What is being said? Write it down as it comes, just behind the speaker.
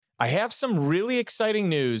I have some really exciting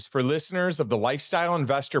news for listeners of the Lifestyle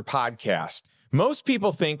Investor podcast. Most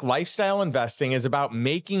people think lifestyle investing is about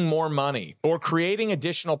making more money or creating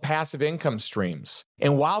additional passive income streams.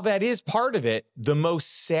 And while that is part of it, the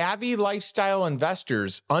most savvy lifestyle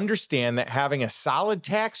investors understand that having a solid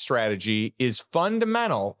tax strategy is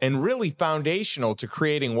fundamental and really foundational to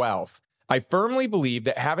creating wealth. I firmly believe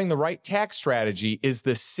that having the right tax strategy is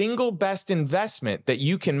the single best investment that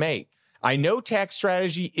you can make. I know tax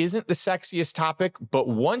strategy isn't the sexiest topic, but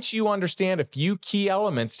once you understand a few key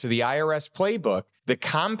elements to the IRS playbook, the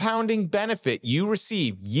compounding benefit you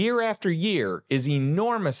receive year after year is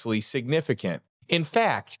enormously significant. In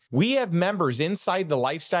fact, we have members inside the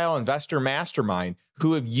Lifestyle Investor Mastermind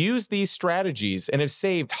who have used these strategies and have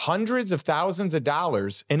saved hundreds of thousands of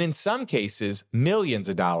dollars, and in some cases, millions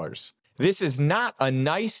of dollars. This is not a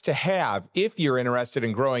nice to have if you're interested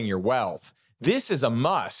in growing your wealth. This is a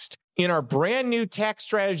must. In our brand new tax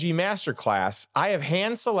strategy masterclass, I have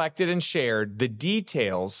hand-selected and shared the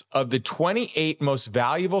details of the 28 most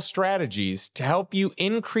valuable strategies to help you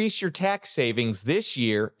increase your tax savings this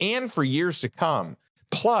year and for years to come.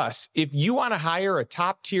 Plus, if you want to hire a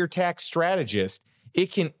top-tier tax strategist,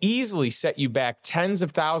 it can easily set you back tens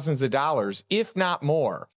of thousands of dollars, if not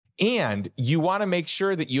more. And you want to make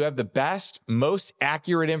sure that you have the best, most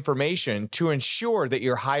accurate information to ensure that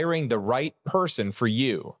you're hiring the right person for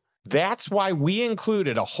you. That's why we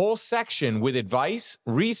included a whole section with advice,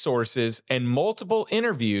 resources, and multiple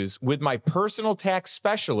interviews with my personal tax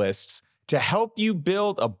specialists to help you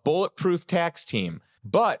build a bulletproof tax team,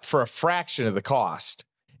 but for a fraction of the cost.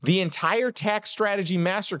 The entire tax strategy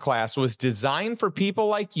masterclass was designed for people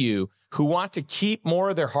like you who want to keep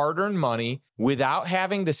more of their hard-earned money without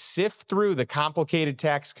having to sift through the complicated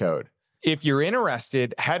tax code. If you're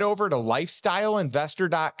interested, head over to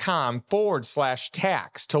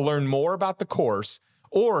lifestyleinvestor.com/tax to learn more about the course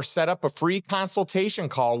or set up a free consultation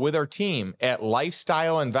call with our team at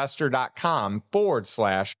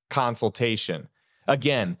lifestyleinvestor.com/consultation.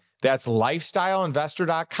 Again, that's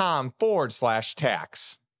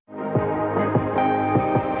lifestyleinvestor.com/tax.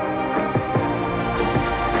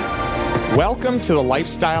 Welcome to the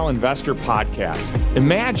Lifestyle Investor Podcast.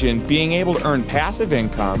 Imagine being able to earn passive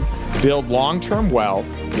income, build long-term wealth,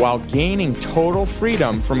 while gaining total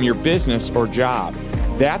freedom from your business or job.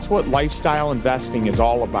 That's what lifestyle investing is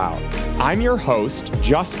all about. I'm your host,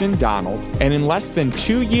 Justin Donald, and in less than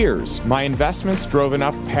 2 years, my investments drove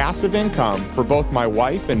enough passive income for both my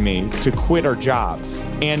wife and me to quit our jobs.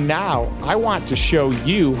 And now I want to show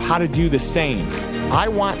you how to do the same. I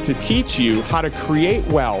want to teach you how to create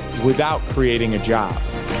wealth without creating a job.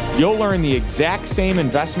 You'll learn the exact same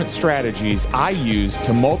investment strategies I use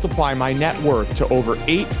to multiply my net worth to over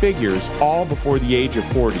 8 figures, all before the age of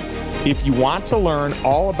 40. If you want to learn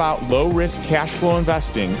all about low-risk cash flow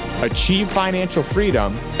investing, achieve financial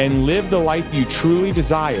freedom, and live the life you truly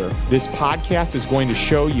desire, this podcast is going to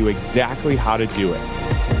show you exactly how to do it.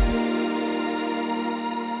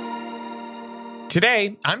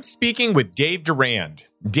 Today, I'm speaking with Dave Durand.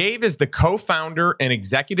 Dave is the co-founder and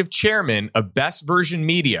executive chairman of Best Version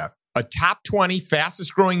Media, a top 20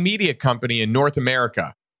 fastest growing media company in North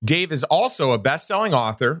America. Dave is also a best-selling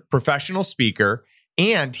author, professional speaker,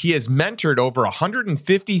 and he has mentored over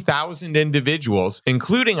 150,000 individuals,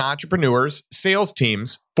 including entrepreneurs, sales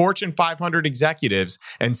teams, Fortune 500 executives,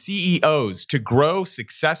 and CEOs to grow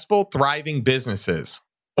successful, thriving businesses.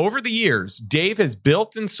 Over the years, Dave has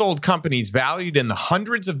built and sold companies valued in the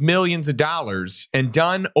hundreds of millions of dollars and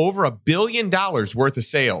done over $1 billion worth of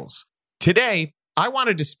sales. Today, I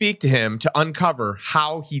wanted to speak to him to uncover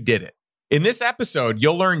how he did it. In this episode,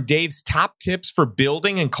 you'll learn Dave's top tips for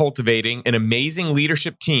building and cultivating an amazing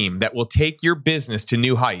leadership team that will take your business to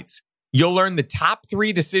new heights. You'll learn the top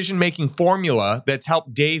 3 decision-making formula that's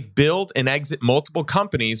helped Dave build and exit multiple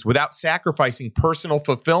companies without sacrificing personal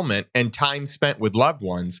fulfillment and time spent with loved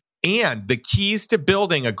ones, and the keys to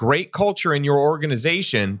building a great culture in your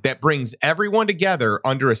organization that brings everyone together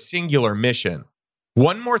under a singular mission.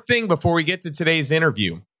 One more thing before we get to today's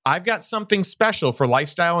interview. I've got something special for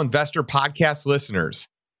Lifestyle Investor Podcast listeners.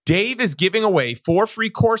 Dave is giving away 4 free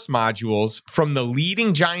course modules from the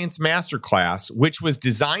Leading Giants Masterclass, which was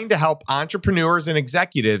designed to help entrepreneurs and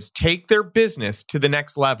executives take their business to the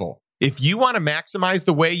next level. If you want to maximize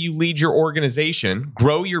the way you lead your organization,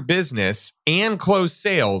 grow your business, and close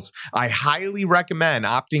sales, I highly recommend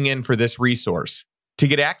opting in for this resource. To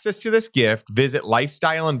get access to this gift, visit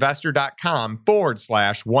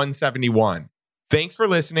lifestyleinvestor.com/171. Thanks for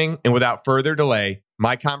listening, and without further delay,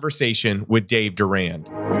 my conversation with Dave Durand.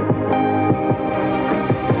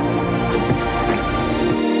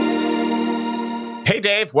 Hey,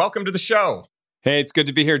 Dave, welcome to the show. Hey, it's good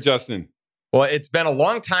to be here, Justin. Well, it's been a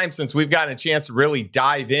long time since we've gotten a chance to really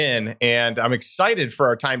dive in, and I'm excited for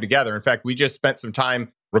our time together. In fact, we just spent some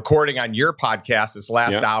time recording on your podcast this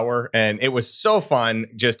last hour, and it was so fun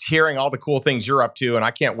just hearing all the cool things you're up to, and I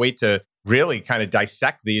can't wait to really kind of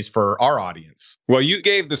dissect these for our audience. Well, you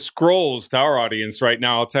gave the scrolls to our audience right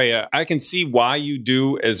now. I'll tell you, I can see why you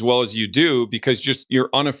do as well as you do, because just you're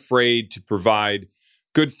unafraid to provide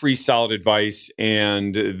good, free, solid advice.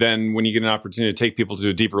 And then when you get an opportunity to take people to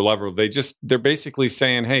a deeper level, they're basically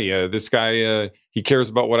saying, hey, this guy, he cares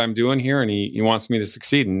about what I'm doing here and he wants me to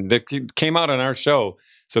succeed. And that came out on our show.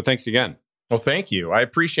 So thanks again. Well, thank you. I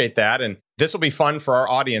appreciate that. And this will be fun for our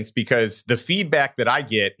audience because the feedback that I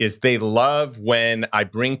get is they love when I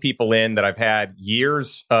bring people in that I've had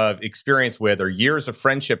years of experience with or years of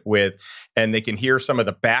friendship with, and they can hear some of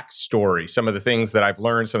the backstory, some of the things that I've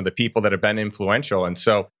learned, some of the people that have been influential. And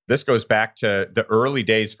so this goes back to the early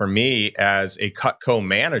days for me as a Cutco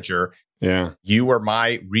manager. Yeah. You were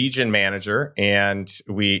my region manager, and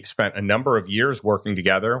we spent a number of years working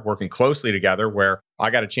together, working closely together, where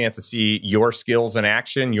I got a chance to see your skills in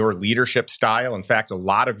action, your leadership style. In fact, a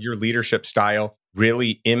lot of your leadership style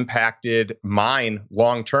really impacted mine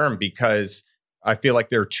long term because I feel like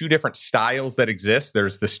there are two different styles that exist.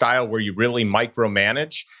 There's the style where you really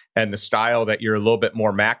micromanage and the style that you're a little bit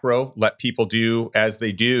more macro, let people do as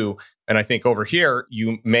they do. And I think over here,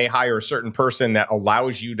 you may hire a certain person that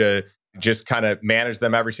allows you to just kind of manage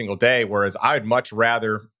them every single day. Whereas I'd much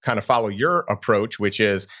rather kind of follow your approach, which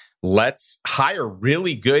is let's hire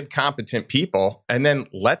really good, competent people, and then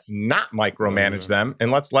let's not micromanage them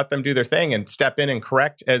and let's let them do their thing and step in and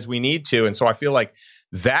correct as we need to. And so I feel like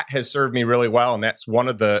that has served me really well. And that's one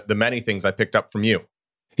of the many things I picked up from you.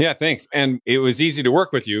 Yeah, thanks. And it was easy to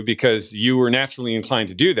work with you because you were naturally inclined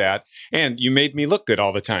to do that. And you made me look good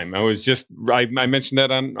all the time. I mentioned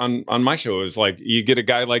that on my show. It was like, you get a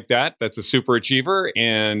guy like that, that's a super achiever.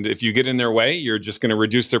 And if you get in their way, you're just going to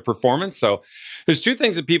reduce their performance. So there's two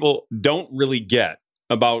things that people don't really get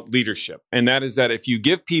about leadership. And that is that if you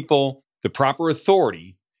give people the proper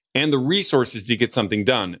authority and the resources to get something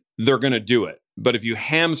done, they're going to do it. But if you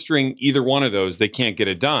hamstring either one of those, they can't get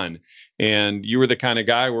it done. And you were the kind of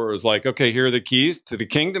guy where it was like, okay, here are the keys to the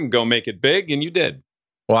kingdom, go make it big. And you did.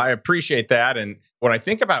 Well, I appreciate that. And when I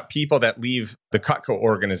think about people that leave the Cutco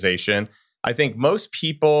organization, I think most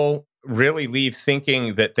people really leave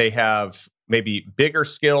thinking that they have maybe bigger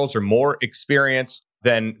skills or more experience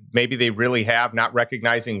than maybe they really have, not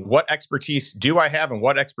recognizing what expertise do I have and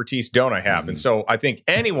what expertise don't I have. And so I think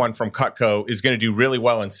anyone from Cutco is going to do really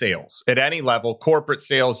well in sales at any level, corporate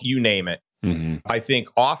sales, you name it. I think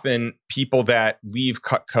often people that leave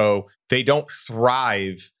Cutco, they don't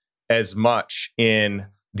thrive as much in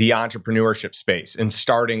the entrepreneurship space and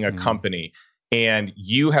starting a company. And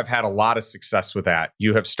you have had a lot of success with that.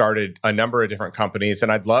 You have started a number of different companies.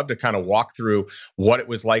 And I'd love to kind of walk through what it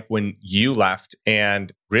was like when you left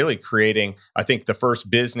and really creating, I think the first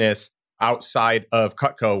business outside of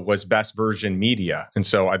Cutco was Best Version Media. And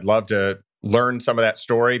so I'd love to learn some of that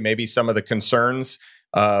story, maybe some of the concerns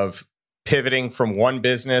of pivoting from one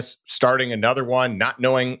business, starting another one, not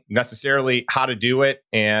knowing necessarily how to do it,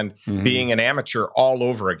 and being an amateur all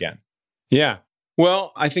over again. Yeah.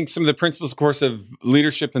 Well, I think some of the principles, of course, of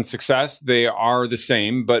leadership and success, they are the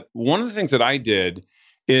same. But one of the things that I did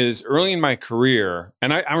is early in my career,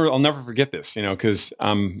 and I'll never forget this, because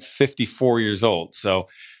I'm 54 years old. So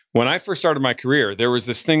when I first started my career, there was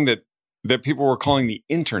this thing that people were calling the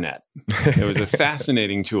internet. It was a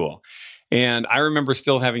fascinating tool. And I remember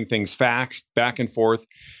still having things faxed back and forth.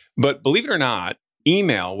 But believe it or not,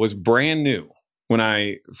 email was brand new when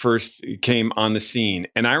I first came on the scene.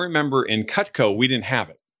 And I remember in Cutco, we didn't have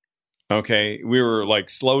it. Okay. We were like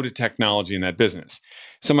slow to technology in that business.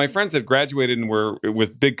 So my friends that graduated and were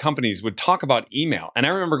with big companies would talk about email. And I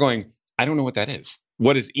remember going, I don't know what that is.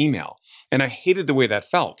 What is email? And I hated the way that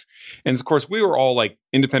felt. And of course, we were all like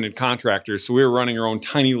independent contractors. So we were running our own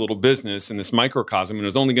tiny little business in this microcosm. And it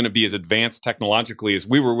was only going to be as advanced technologically as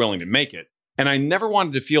we were willing to make it. And I never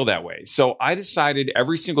wanted to feel that way. So I decided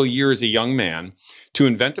every single year as a young man to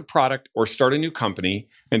invent a product or start a new company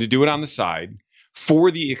and to do it on the side for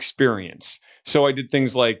the experience. So I did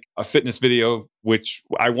things like a fitness video, which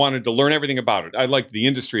I wanted to learn everything about it. I liked the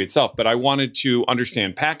industry itself, but I wanted to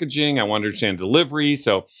understand packaging. I wanted to understand delivery.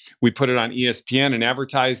 So we put it on ESPN and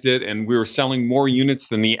advertised it. And we were selling more units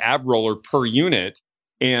than the ab roller per unit.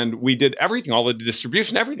 And we did everything, all the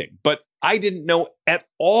distribution, everything. But I didn't know at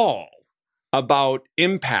all about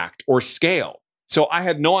impact or scale. So I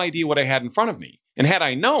had no idea what I had in front of me. And had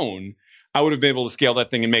I known, I would have been able to scale that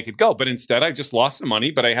thing and make it go. But instead, I just lost some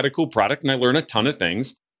money, but I had a cool product and I learned a ton of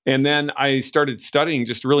things. And then I started studying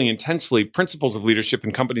just really intensely principles of leadership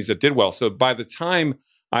in companies that did well. So by the time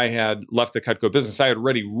I had left the Cutco business, I had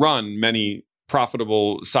already run many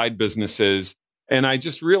profitable side businesses. And I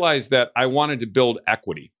just realized that I wanted to build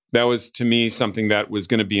equity. That was, to me, something that was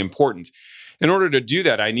going to be important. In order to do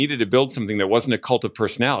that, I needed to build something that wasn't a cult of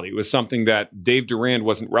personality. It was something that Dave Durand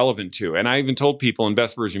wasn't relevant to. And I even told people in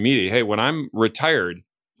Best Version Media, hey, when I'm retired,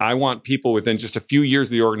 I want people within just a few years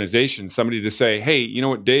of the organization, somebody to say, hey, you know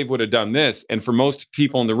what, Dave would have done this. And for most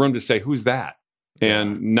people in the room to say, who's that?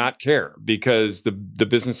 And not care because the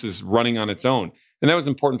business is running on its own. And that was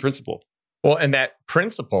an important principle. Well, and that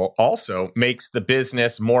principle also makes the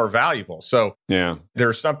business more valuable. So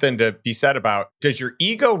there's something to be said about, does your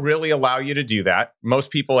ego really allow you to do that? Most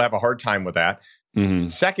people have a hard time with that. Mm-hmm.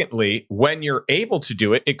 Secondly, when you're able to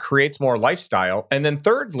do it, it creates more lifestyle. And then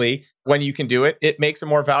thirdly, when you can do it, it makes a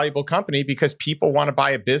more valuable company because people want to buy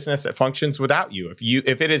a business that functions without you.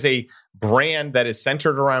 If it is a brand that is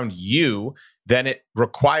centered around you, then it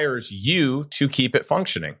requires you to keep it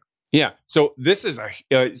functioning. Yeah. So this is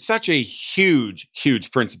such a huge, huge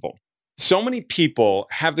principle. So many people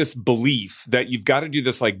have this belief that you've got to do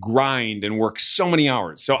this like grind and work so many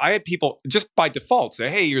hours. So I had people just by default say,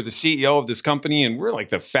 hey, you're the CEO of this company, and we're like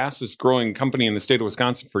the fastest growing company in the state of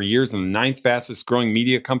Wisconsin for years and the 9th fastest growing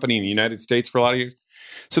media company in the United States for a lot of years.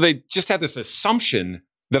 So they just had this assumption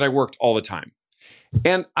that I worked all the time.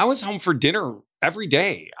 And I was home for dinner every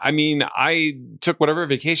day. I mean, I took whatever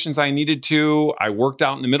vacations I needed to. I worked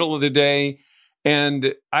out in the middle of the day,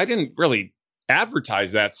 and I didn't really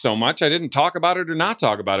advertise that so much. I didn't talk about it or not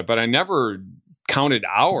talk about it, but I never counted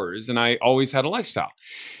hours, and I always had a lifestyle.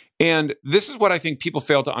 And this is what I think people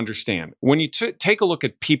fail to understand. When you take a look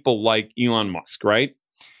at people like Elon Musk, right?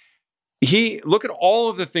 Look at all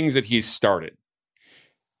of the things that he's started.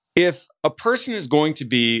 If a person is going to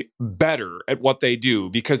be better at what they do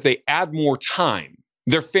because they add more time,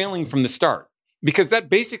 they're failing from the start. Because that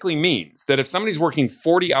basically means that if somebody's working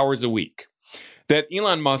 40 hours a week, that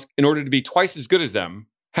Elon Musk, in order to be twice as good as them,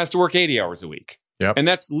 has to work 80 hours a week. Yep. And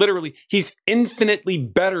that's literally, he's infinitely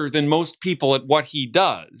better than most people at what he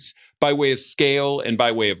does by way of scale and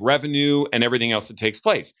by way of revenue and everything else that takes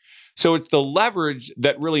place. So it's the leverage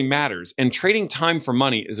that really matters. And trading time for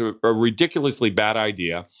money is a ridiculously bad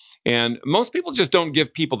idea. And most people just don't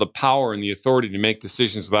give people the power and the authority to make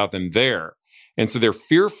decisions without them there. And so they're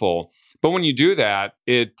fearful. But when you do that,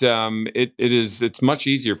 it's much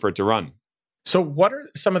easier for it to run. So what are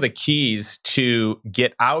some of the keys to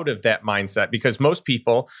get out of that mindset? Because most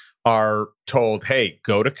people are told, hey,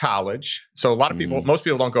 go to college. So a lot of people, most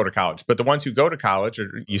people don't go to college, but the ones who go to college,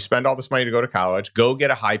 or you spend all this money to go to college, go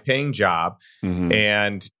get a high paying job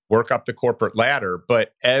and work up the corporate ladder.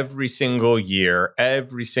 But every single year,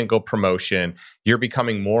 every single promotion, you're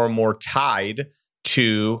becoming more and more tied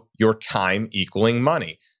to your time equaling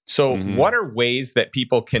money. So what are ways that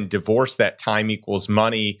people can divorce that time equals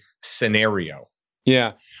money scenario?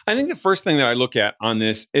 Yeah, I think the first thing that I look at on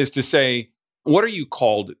this is to say, what are you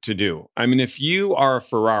called to do? I mean, if you are a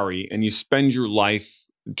Ferrari and you spend your life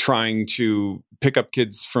trying to pick up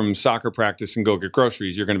kids from soccer practice and go get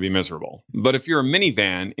groceries, you're going to be miserable. But if you're a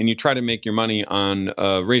minivan and you try to make your money on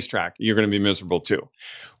a racetrack, you're going to be miserable too.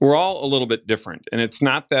 We're all a little bit different. And it's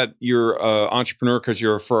not that you're an entrepreneur because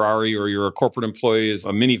you're a Ferrari or you're a corporate employee as a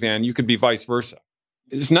minivan. You could be vice versa.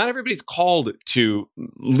 It's not everybody's called to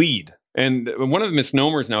lead. And one of the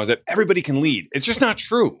misnomers now is that everybody can lead. It's just not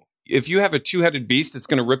true. If you have a two-headed beast, it's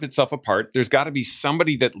going to rip itself apart. There's got to be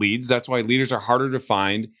somebody that leads. That's why leaders are harder to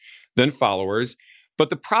find than followers. But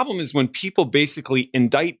the problem is when people basically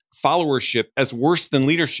indict followership as worse than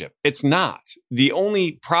leadership. It's not. The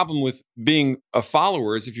only problem with being a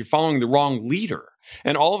follower is if you're following the wrong leader.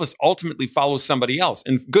 And all of us ultimately follow somebody else.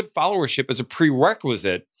 And good followership is a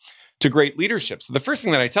prerequisite to great leadership. So the first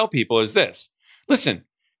thing that I tell people is this. Listen,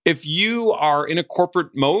 if you are in a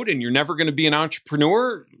corporate mode and you're never going to be an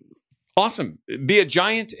entrepreneur, awesome. Be a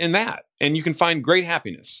giant in that, and you can find great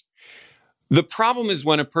happiness. The problem is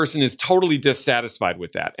when a person is totally dissatisfied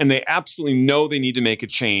with that, and they absolutely know they need to make a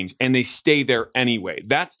change, and they stay there anyway.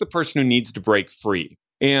 That's the person who needs to break free.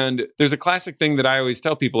 And there's a classic thing that I always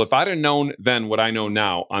tell people, if I'd have known then what I know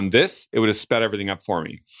now on this, it would have sped everything up for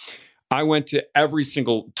me. I went to every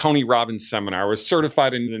single Tony Robbins seminar. I was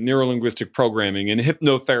certified in neurolinguistic programming and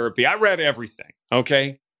hypnotherapy. I read everything,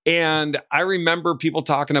 okay? And I remember people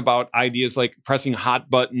talking about ideas like pressing hot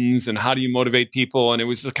buttons and how do you motivate people? And it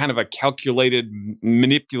was kind of a calculated,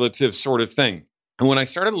 manipulative sort of thing. And when I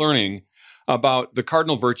started learning about the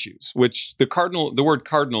cardinal virtues, which the word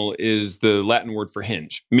cardinal is the Latin word for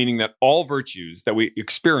hinge, meaning that all virtues that we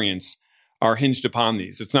experience are hinged upon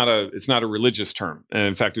these. It's not a religious term. And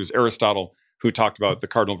in fact, it was Aristotle who talked about the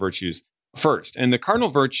cardinal virtues first. And the cardinal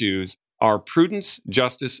virtues are prudence,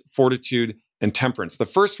 justice, fortitude, and temperance. The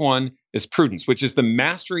first one is prudence, which is the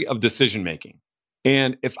mastery of decision making.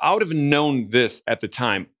 And if I would have known this at the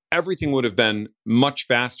time, everything would have been much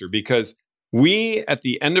faster, because we, at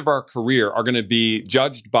the end of our career, are going to be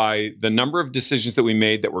judged by the number of decisions that we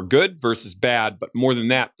made that were good versus bad. But more than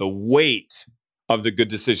that, the weight of the good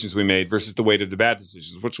decisions we made versus the weight of the bad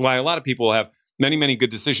decisions, which is why a lot of people have many, many good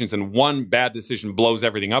decisions and one bad decision blows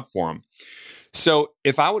everything up for them. So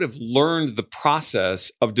if I would have learned the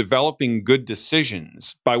process of developing good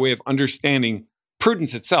decisions by way of understanding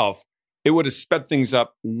prudence itself, it would have sped things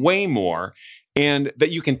up way more, and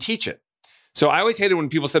that you can teach it. So I always hated when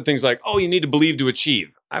people said things like, oh, you need to believe to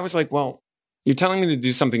achieve. I was like, well, you're telling me to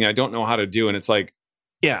do something I don't know how to do. And it's like,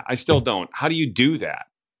 yeah, I still don't. How do you do that?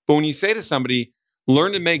 But when you say to somebody,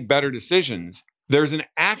 learn to make better decisions, there's an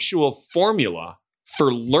actual formula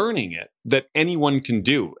for learning it that anyone can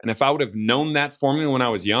do. And if I would have known that formula when I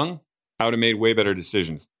was young, I would have made way better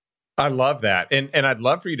decisions. I love that. And I'd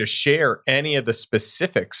love for you to share any of the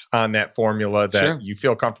specifics on that formula that you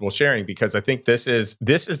feel comfortable sharing, because I think this is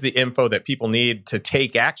the info that people need to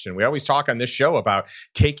take action. We always talk on this show about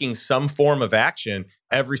taking some form of action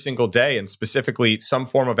every single day, and specifically some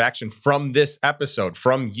form of action from this episode,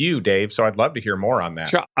 from you, Dave. So I'd love to hear more on that.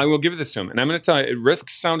 Sure. I will give this to him. And I'm going to tell you, it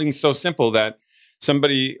risks sounding so simple that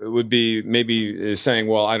somebody would be maybe saying,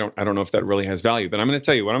 well, I don't know if that really has value. But I'm going to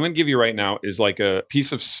tell you, what I'm going to give you right now is like a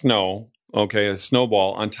piece of snow, okay, a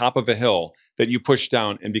snowball on top of a hill that you push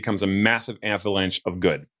down and becomes a massive avalanche of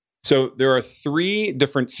good. So there are 3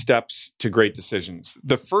 different steps to great decisions.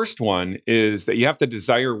 The first one is that you have to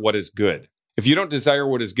desire what is good. If you don't desire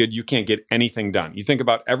what is good, you can't get anything done. You think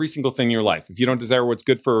about every single thing in your life. If you don't desire what's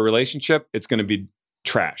good for a relationship, it's going to be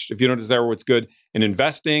trashed. If you don't desire what's good in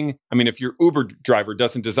investing, if your Uber driver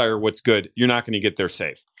doesn't desire what's good, you're not going to get there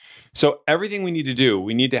safe. So everything we need to do,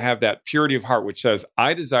 we need to have that purity of heart, which says,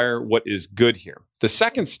 I desire what is good here. The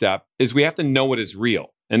second step is we have to know what is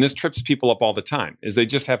real. And this trips people up all the time, is they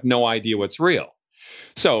just have no idea what's real.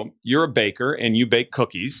 So you're a baker and you bake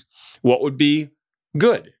cookies. What would be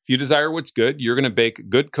good? If you desire what's good, you're going to bake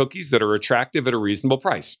good cookies that are attractive at a reasonable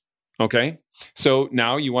price. Okay. So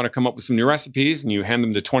now you want to come up with some new recipes, and you hand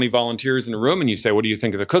them to 20 volunteers in a room, and you say, what do you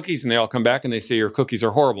think of the cookies? And they all come back and they say, your cookies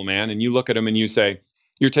are horrible, man. And you look at them and you say,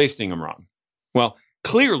 you're tasting them wrong. Well,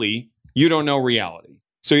 clearly you don't know reality.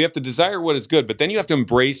 So you have to desire what is good, but then you have to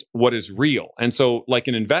embrace what is real. And so like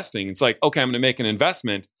in investing, it's like, okay, I'm going to make an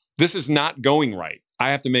investment. This is not going right. I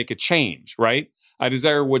have to make a change, right? I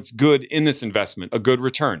desire what's good in this investment, a good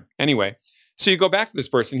return. Anyway, so you go back to this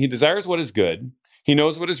person. He desires what is good. He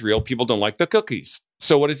knows what is real. People don't like the cookies.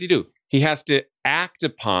 So what does he do? He has to act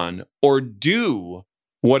upon or do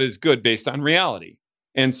what is good based on reality.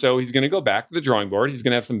 And so he's going to go back to the drawing board. He's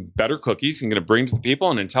going to have some better cookies. He's going to bring to the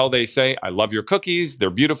people. And until they say, I love your cookies, they're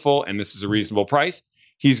beautiful, and this is a reasonable price,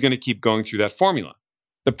 he's going to keep going through that formula.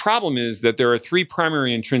 The problem is that there are 3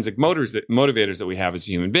 primary intrinsic motivators that we have as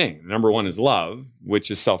a human being. Number 1 is love,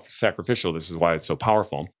 which is self-sacrificial. This is why it's so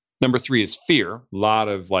powerful. Number 3 is fear. A lot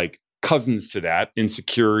of cousins to that,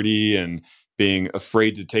 insecurity and being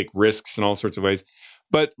afraid to take risks in all sorts of ways.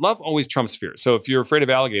 But love always trumps fear. So if you're afraid of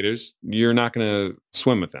alligators, you're not going to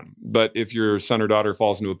swim with them. But if your son or daughter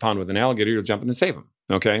falls into a pond with an alligator, you'll jump in and save them.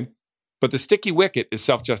 Okay? But the sticky wicket is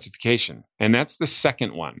self-justification. And that's the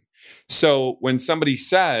second one. So when somebody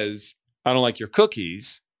says, I don't like your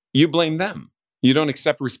cookies, you blame them. You don't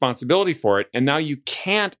accept responsibility for it. And now you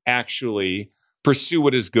can't actually pursue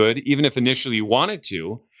what is good, even if initially you wanted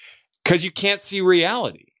to, because you can't see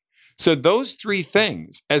reality. So those 3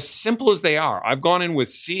 things, as simple as they are, I've gone in with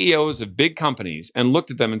CEOs of big companies and looked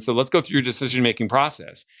at them and said, let's go through your decision-making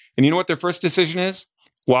process. And you know what their first decision is?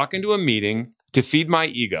 Walk into a meeting to feed my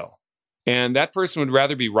ego. And that person would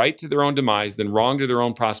rather be right to their own demise than wrong to their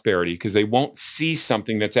own prosperity, because they won't see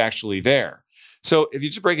something that's actually there. So if you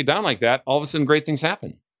just break it down like that, all of a sudden great things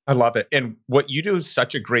happen. I love it. And what you do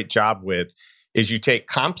such a great job with is you take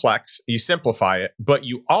complex, you simplify it, but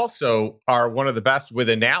you also are one of the best with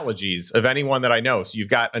analogies of anyone that I know. So you've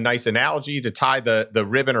got a nice analogy to tie the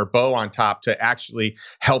ribbon or bow on top to actually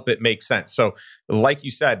help it make sense. So like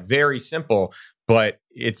you said, very simple, but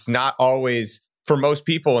it's not always, for most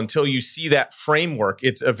people, until you see that framework,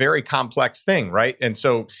 it's a very complex thing, right? And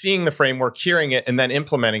so seeing the framework, hearing it, and then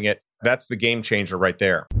implementing it, that's the game changer right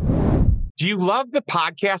there. Do you love the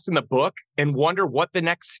podcast and the book and wonder what the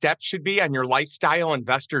next step should be on your lifestyle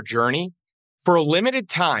investor journey? For a limited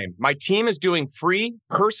time, my team is doing free,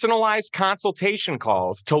 personalized consultation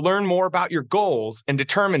calls to learn more about your goals and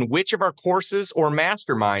determine which of our courses or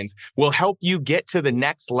masterminds will help you get to the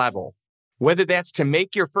next level. Whether that's to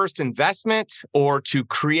make your first investment or to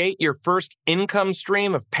create your first income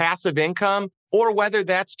stream of passive income, or whether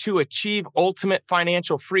that's to achieve ultimate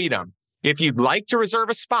financial freedom. If you'd like to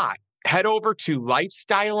reserve a spot, head over to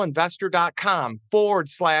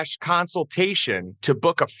lifestyleinvestor.com/consultation to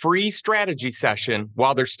book a free strategy session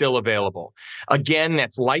while they're still available. Again,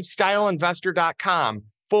 that's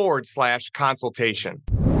lifestyleinvestor.com/consultation.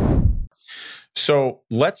 So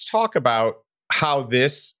let's talk about how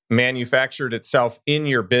this manufactured itself in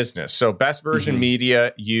your business. So Best Version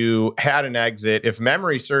Media, you had an exit. If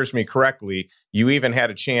memory serves me correctly, you even had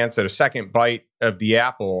a chance at a second bite of the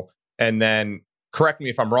apple, and then correct me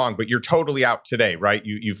if I'm wrong, but you're totally out today, right?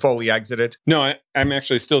 You fully exited? No, I'm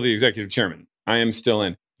actually still the executive chairman. I am still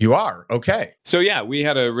in. You are? Okay. So yeah, we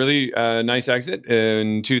had a really nice exit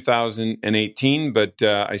in 2018, but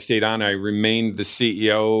I stayed on. I remained the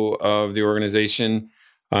CEO of the organization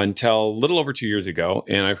until a little over 2 years ago,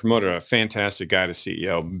 and I promoted a fantastic guy to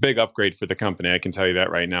CEO. Big upgrade for the company, I can tell you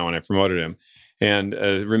that right now, when I promoted him, and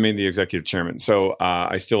remained the executive chairman. So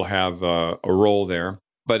I still have a role there,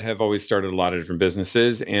 but have always started a lot of different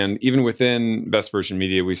businesses. And even within Best Version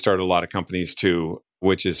Media, we started a lot of companies too,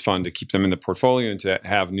 which is fun to keep them in the portfolio and to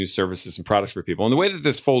have new services and products for people. And the way that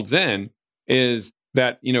this folds in is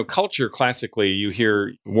that, culture, classically, you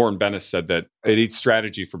hear Warren Bennis said that it eats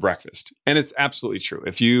strategy for breakfast. And it's absolutely true.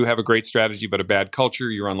 If you have a great strategy but a bad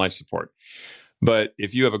culture, you're on life support. But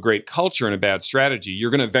if you have a great culture and a bad strategy,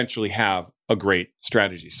 you're going to eventually have a great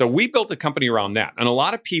strategy. So we built a company around that. And a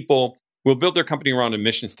lot of people will build their company around a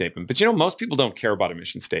mission statement. But most people don't care about a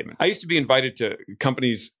mission statement. I used to be invited to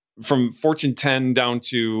companies from Fortune 10 down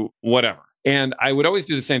to whatever. And I would always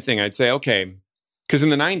do the same thing. I'd say, okay, because in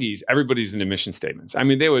the 90s, everybody's into mission statements. I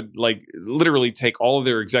mean, they would literally take all of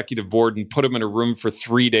their executive board and put them in a room for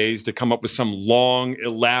 3 days to come up with some long,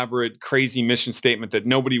 elaborate, crazy mission statement that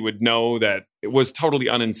nobody would know, that it was totally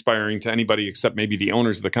uninspiring to anybody except maybe the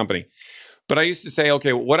owners of the company. But I used to say,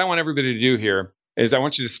 okay, what I want everybody to do here is I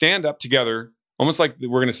want you to stand up together, almost like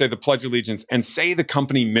we're going to say the Pledge of Allegiance, and say the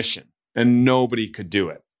company mission. And nobody could do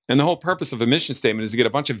it. And the whole purpose of a mission statement is to get a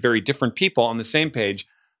bunch of very different people on the same page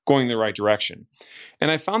going in the right direction.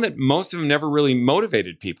 And I found that most of them never really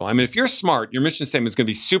motivated people. I mean, if you're smart, your mission statement is going to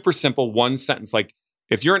be super simple, one sentence. Like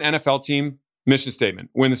if you're an NFL team, mission statement,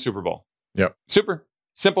 win the Super Bowl. Yep. Super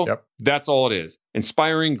simple. Yep. That's all it is.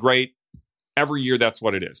 Inspiring, great. Every year, that's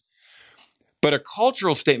what it is. But a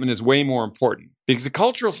cultural statement is way more important, because a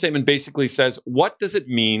cultural statement basically says, what does it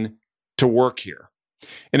mean to work here?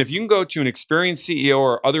 And if you can go to an experienced CEO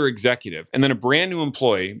or other executive, and then a brand new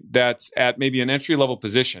employee that's at maybe an entry-level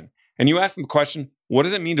position, and you ask them the question, what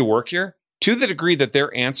does it mean to work here? To the degree that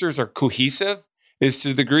their answers are cohesive is to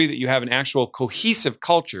the degree that you have an actual cohesive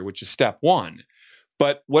culture, which is step one.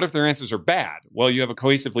 But what if their answers are bad? Well, you have a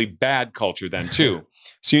cohesively bad culture then too.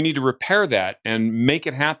 So you need to repair that and make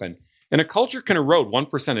it happen. And a culture can erode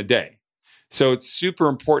 1% a day. So it's super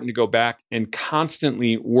important to go back and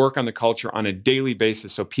constantly work on the culture on a daily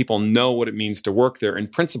basis so people know what it means to work there in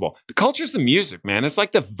principle. The culture is the music, man. It's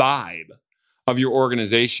like the vibe of your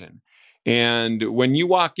organization. And when you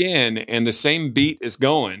walk in and the same beat is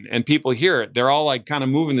going and people hear it, they're all like kind of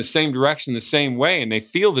moving the same direction, the same way, and they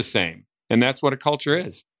feel the same. And that's what a culture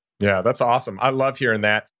is. Yeah, that's awesome. I love hearing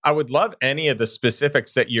that. I would love any of the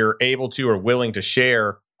specifics that you're able to or willing to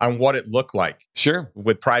share on what it looked like. Sure.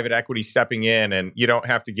 With private equity stepping in, and you don't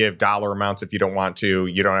have to give dollar amounts if you don't want to.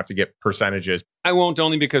 You don't have to get percentages. I won't,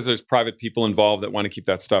 only because there's private people involved that want to keep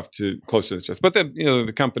that stuff close to the chest. But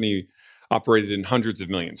the company operated in hundreds of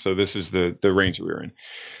millions. So this is the range that we were in.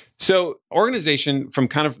 So organization from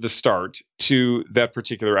kind of the start to that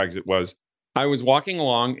particular exit was, I was walking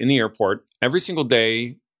along in the airport every single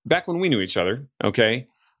day back when we knew each other. Okay.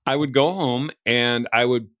 I would go home and I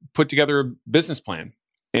would put together a business plan.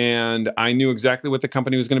 And I knew exactly what the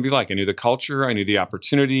company was going to be like. I knew the culture, I knew the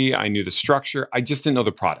opportunity, I knew the structure. I just didn't know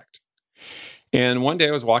the product. And one day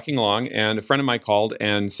I was walking along and a friend of mine called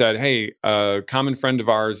and said, hey, a common friend of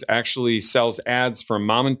ours actually sells ads for a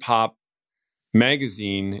mom and pop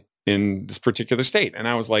magazine in this particular state. And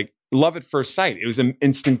I was like, love at first sight. It was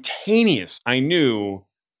instantaneous. I knew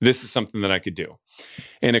this is something that I could do.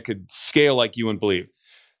 And it could scale like you wouldn't believe.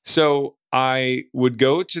 So I would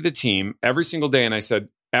go to the team every single day and I said,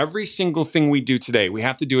 every single thing we do today, we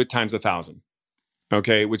have to do it times 1,000.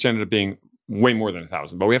 Okay, which ended up being way more than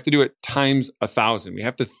 1,000, but we have to do it times 1,000. We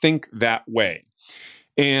have to think that way.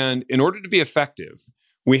 And in order to be effective,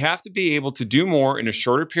 We have to be able to do more in a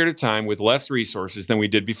shorter period of time with less resources than we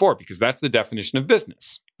did before, because that's the definition of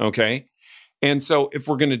business. Okay. And so if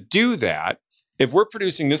we're going to do that, if we're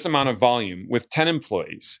producing this amount of volume with 10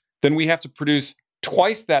 employees, then we have to produce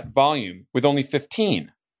twice that volume with only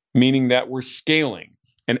 15, meaning that we're scaling.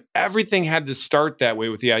 And everything had to start that way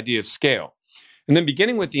with the idea of scale. And then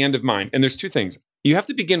beginning with the end in mind. And there's two things. You have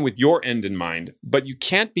to begin with your end in mind, but you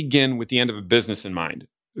can't begin with the end of a business in mind.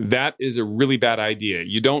 That is a really bad idea.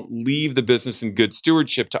 You don't leave the business in good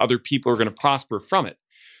stewardship to other people who are going to prosper from it.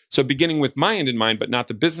 So beginning with my end in mind, but not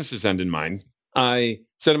the business's end in mind, I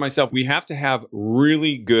said to myself, we have to have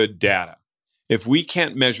really good data. If we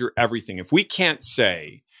can't measure everything, if we can't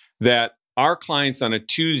say that our clients on a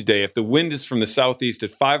Tuesday, if the wind is from the southeast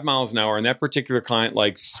at 5 miles an hour and that particular client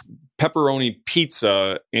likes pepperoni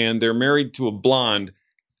pizza and they're married to a blonde,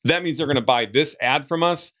 that means they're going to buy this ad from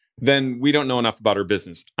us, then we don't know enough about our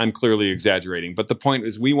business. I'm clearly exaggerating. But the point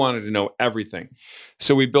is we wanted to know everything.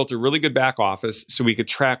 So we built a really good back office so we could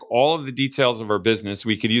track all of the details of our business.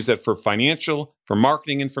 We could use that for financial, for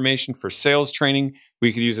marketing information, for sales training.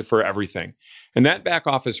 We could use it for everything. And that back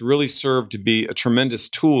office really served to be a tremendous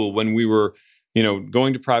tool when we were,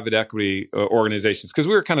 going to private equity organizations, because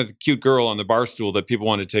we were kind of the cute girl on the bar stool that people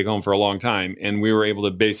wanted to take home for a long time. And we were able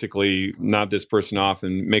to basically nod this person off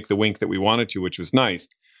and make the wink that we wanted to, which was nice.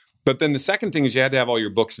 But then the second thing is you had to have all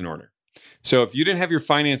your books in order. So if you didn't have your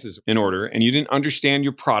finances in order and you didn't understand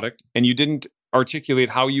your product and you didn't articulate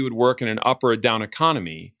how you would work in an up or a down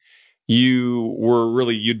economy,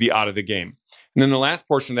 you'd be out of the game. And then the last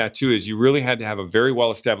portion of that too is you really had to have a very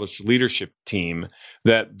well-established leadership team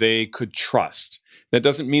that they could trust. That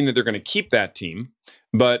doesn't mean that they're going to keep that team,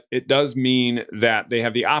 but it does mean that they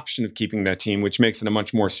have the option of keeping that team, which makes it a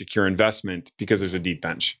much more secure investment because there's a deep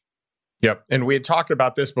bench. Yep. And we had talked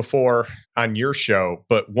about this before on your show,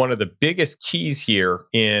 but one of the biggest keys here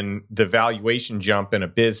in the valuation jump in a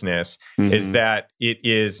business is that it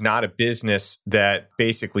is not a business that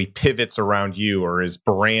basically pivots around you or is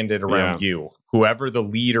branded around you. Whoever the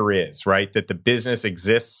leader is, right? That the business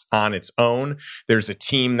exists on its own. There's a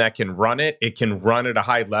team that can run it. It can run at a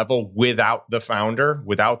high level without the founder,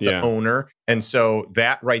 without the owner. And so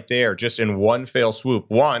that right there, just in one fell swoop,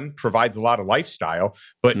 one, provides a lot of lifestyle,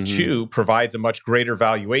 but two, provides a much greater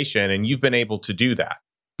valuation. And you've been able to do that.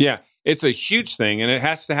 Yeah, it's a huge thing and it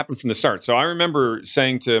has to happen from the start. So I remember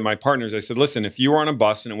saying to my partners, I said, listen, if you were on a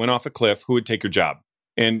bus and it went off a cliff, who would take your job?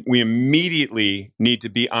 And we immediately need to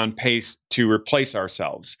be on pace to replace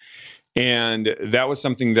ourselves. And that was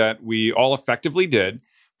something that we all effectively did.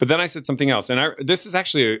 But then I said something else. And this is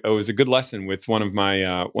actually it was a good lesson with one of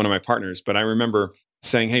my partners. But I remember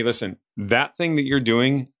saying, hey, listen, that thing that you're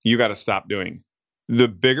doing, you got to stop doing. The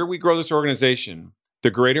bigger we grow this organization,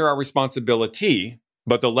 the greater our responsibility,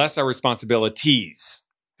 but the less our responsibilities.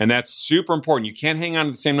 And that's super important. You can't hang on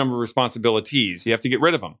to the same number of responsibilities. You have to get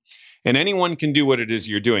rid of them. And anyone can do what it is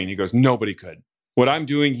you're doing. He goes, nobody could. What I'm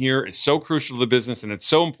doing here is so crucial to the business and it's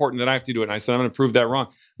so important that I have to do it. And I said, I'm going to prove that wrong.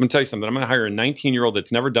 I'm going to tell you something. I'm going to hire a 19-year-old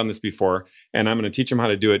that's never done this before, and I'm going to teach him how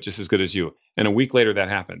to do it just as good as you. And a week later, that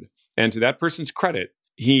happened. And to that person's credit,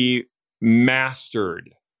 he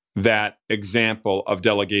mastered that example of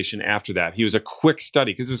delegation after that. He was a quick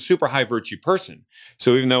study because he's a super high virtue person.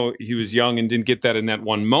 So even though he was young and didn't get that in that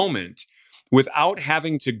one moment, without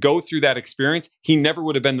having to go through that experience, he never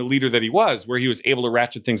would have been the leader that he was, where he was able to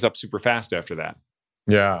ratchet things up super fast after that.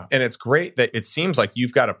 Yeah. And it's great that it seems like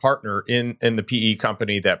you've got a partner in the PE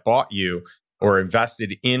company that bought you or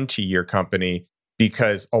invested into your company,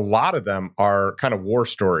 because a lot of them are kind of war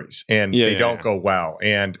stories and they don't go well.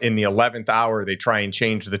 And in the 11th hour, they try and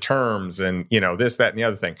change the terms and, this, that, and the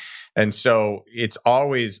other thing. And so it's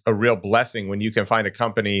always a real blessing when you can find a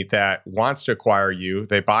company that wants to acquire you.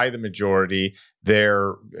 They buy the majority.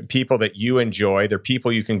 They're people that you enjoy. They're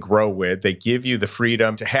people you can grow with. They give you the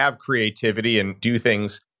freedom to have creativity and do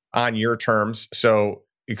things on your terms. So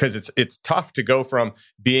because it's tough to go from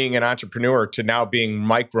being an entrepreneur to now being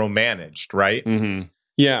micromanaged, right? Mm-hmm.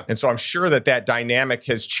 Yeah. And so I'm sure that dynamic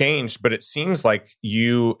has changed, but it seems like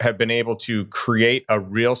you have been able to create a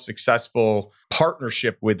real successful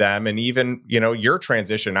partnership with them. And even, your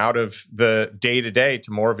transition out of the day-to-day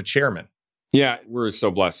to more of a chairman. Yeah, we're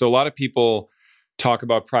so blessed. So a lot of people talk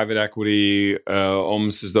about private equity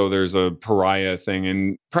almost as though there's a pariah thing.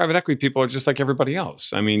 And private equity people are just like everybody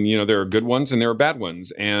else. I mean, there are good ones and there are bad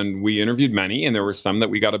ones. And we interviewed many, and there were some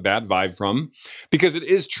that we got a bad vibe from. Because it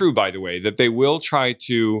is true, by the way, that they will try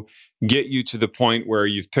to get you to the point where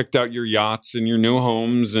you've picked out your yachts and your new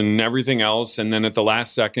homes and everything else. And then at the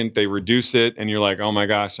last second, they reduce it. And you're like, oh my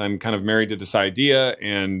gosh, I'm kind of married to this idea.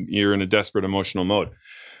 And you're in a desperate emotional mode.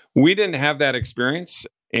 We didn't have that experience,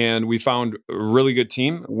 and we found a really good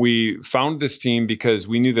team. We found this team because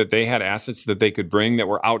we knew that they had assets that they could bring that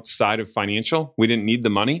were outside of financial. We didn't need the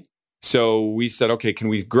money. So we said, okay, can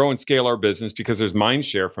we grow and scale our business because there's mind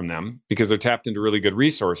share from them, because they're tapped into really good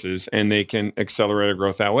resources and they can accelerate our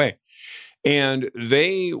growth that way. And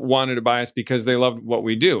they wanted to buy us because they loved what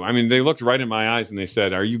we do. I mean, they looked right in my eyes and they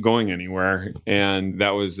said, "Are you going anywhere?" And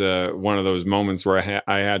that was one of those moments where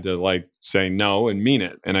I had to say no and mean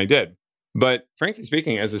it. And I did. But frankly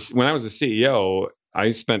speaking, when I was a CEO, I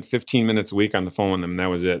spent 15 minutes a week on the phone with them, and that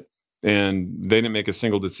was it. And they didn't make a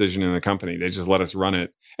single decision in the company. They just let us run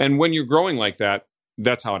it. And when you're growing like that,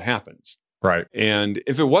 that's how it happens. Right. And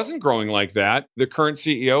if it wasn't growing like that, the current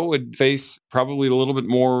CEO would face probably a little bit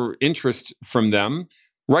more interest from them,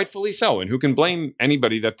 rightfully so. And who can blame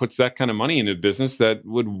anybody that puts that kind of money into a business that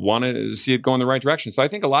would want to see it go in the right direction? So I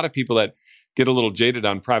think a lot of people that get a little jaded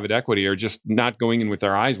on private equity are just not going in with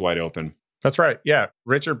their eyes wide open. That's right. Yeah.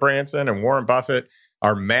 Richard Branson and Warren Buffett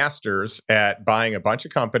are masters at buying a bunch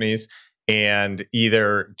of companies and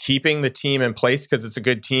either keeping the team in place because it's a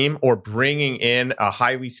good team, or bringing in a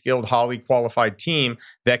highly skilled, highly qualified team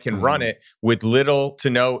that can run it with little to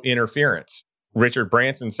no interference. Richard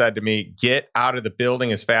Branson said to me, get out of the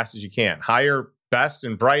building as fast as you can. Hire best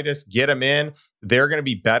and brightest, get them in. They're going to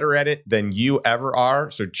be better at it than you ever are.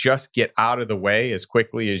 So just get out of the way as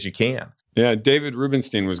quickly as you can. Yeah, David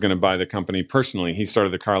Rubenstein was going to buy the company personally. He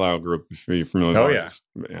started the Carlyle Group, if you're familiar. Oh,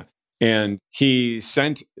 yeah. And he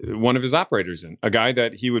sent one of his operators in, a guy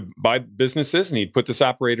that he would buy businesses, and he'd put this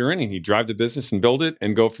operator in and he'd drive the business and build it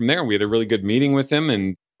and go from there. And we had a really good meeting with him.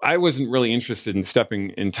 And I wasn't really interested in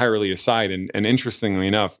stepping entirely aside. And interestingly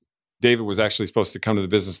enough, David was actually supposed to come to the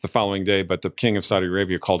business the following day, but the king of Saudi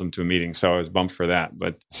Arabia called him to a meeting. So I was bummed for that.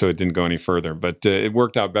 But so it didn't go any further. But it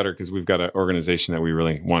worked out better because we've got an organization that we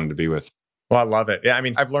really wanted to be with. Well, I love it. Yeah, I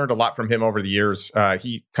mean, I've learned a lot from him over the years.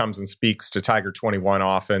 He comes and speaks to Tiger 21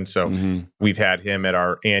 often. So we've had him at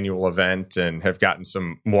our annual event and have gotten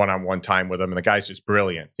some one-on-one time with him. And the guy's just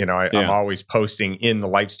brilliant. You know, I'm always posting in the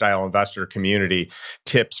lifestyle investor community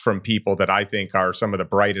tips from people that I think are some of the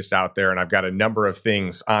brightest out there. And I've got a number of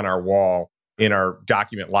things on our wall in our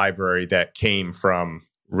document library that came from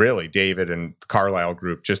really David and the Carlyle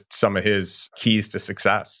Group, just some of his keys to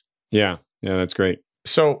success. Yeah, that's great.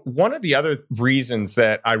 So one of the other reasons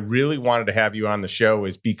that I really wanted to have you on the show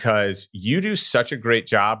is because you do such a great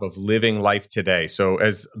job of living life today. So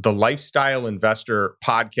as the Lifestyle Investor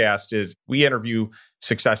podcast is, we interview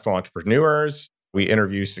successful entrepreneurs, we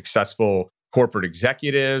interview successful corporate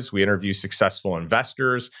executives, we interview successful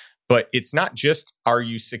investors. But it's not just, are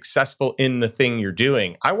you successful in the thing you're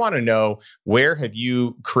doing? I want to know, where have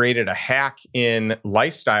you created a hack in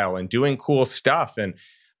lifestyle and doing cool stuff? And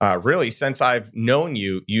really, since I've known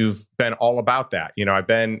you, you've been all about that. You know, I've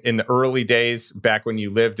been in the early days back when you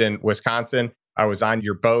lived in Wisconsin. I was on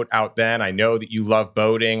your boat out then. I know that you love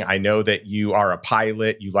boating. I know that you are a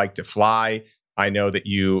pilot. You like to fly. I know that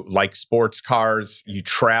you like sports cars. You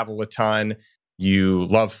travel a ton. You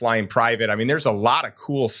love flying private. I mean, there's a lot of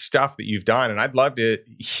cool stuff that you've done. And I'd love to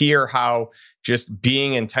hear how just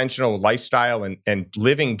being intentional with lifestyle and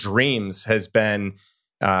living dreams has been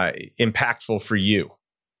impactful for you.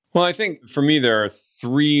 Well, I think for me, there are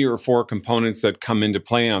 3 or 4 components that come into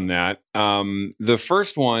play on that. The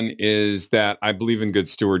first one is that I believe in good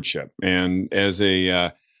stewardship. And as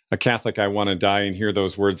a Catholic, I want to die and hear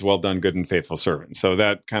those words, well done, good and faithful servant. So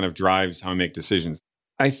that kind of drives how I make decisions.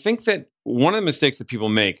 I think that one of the mistakes that people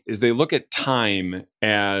make is they look at time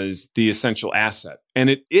as the essential asset. And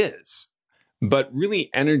it is. But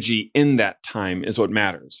really, energy in that time is what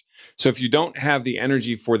matters. So if you don't have the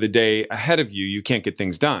energy for the day ahead of you, you can't get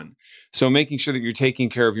things done. So making sure that you're taking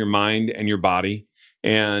care of your mind and your body,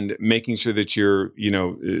 and making sure that you're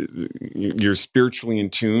spiritually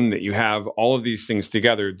in tune, that you have all of these things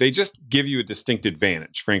together, they just give you a distinct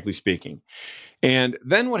advantage, frankly speaking. And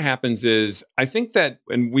then what happens is, I think that,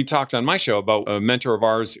 and we talked on my show about a mentor of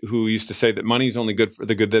ours who used to say that money is only good for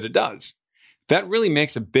the good that it does. That really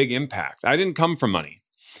makes a big impact. I didn't come from money.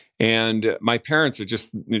 And my parents are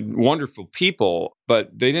just wonderful people,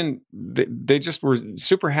 but they just were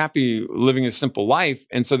super happy living a simple life.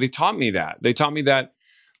 And so they taught me that. They taught me that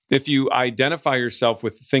if you identify yourself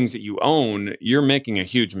with things that you own, you're making a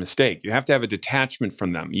huge mistake. You have to have a detachment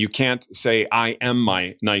from them. You can't say, I am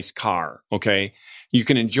my nice car, okay? You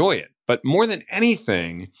can enjoy it. But more than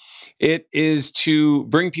anything, it is to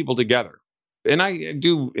bring people together. And I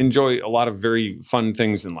do enjoy a lot of very fun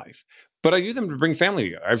things in life, but I do them to bring family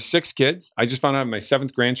together. I have 6 kids. I just found out my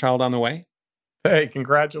 7th grandchild on the way. Hey,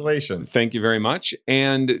 congratulations. Thank you very much.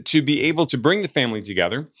 And to be able to bring the family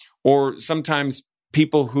together, or sometimes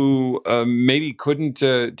people who maybe couldn't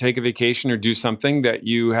take a vacation or do something, that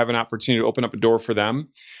you have an opportunity to open up a door for them.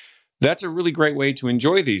 That's a really great way to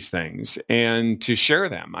enjoy these things and to share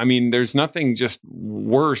them. I mean, there's nothing just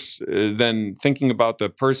worse than thinking about the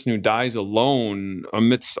person who dies alone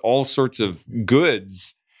amidst all sorts of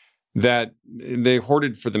goods that they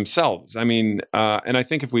hoarded for themselves. I mean, and I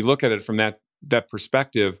think if we look at it from that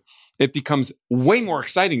perspective, it becomes way more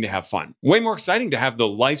exciting to have fun, way more exciting to have the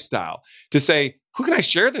lifestyle, to say, who can I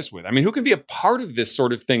share this with? I mean, who can be a part of this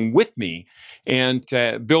sort of thing with me, and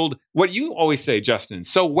to build what you always say, Justin,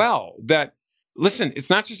 so well, that, listen, it's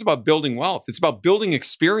not just about building wealth. It's about building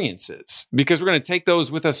experiences, because we're going to take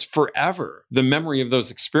those with us forever, the memory of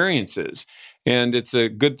those experiences. And it's a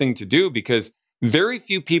good thing to do, because very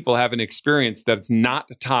few people have an experience that's not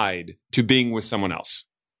tied to being with someone else.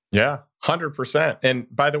 Yeah, 100%.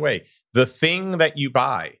 And by the way, the thing that you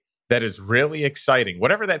buy that is really exciting,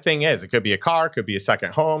 whatever that thing is, it could be a car, could be a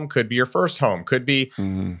second home, could be your first home, could be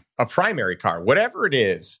a primary car, whatever it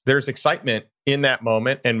is, there's excitement in that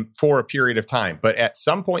moment and for a period of time. But at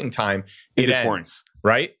some point in time, it ends,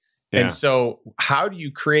 right? Yeah. And so how do you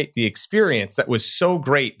create the experience that was so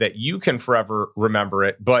great that you can forever remember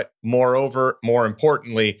it? But moreover, more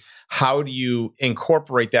importantly, how do you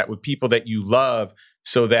incorporate that with people that you love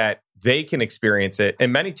so that they can experience it?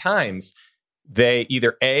 And many times they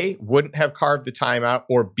either A, wouldn't have carved the time out,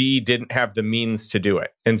 or B, didn't have the means to do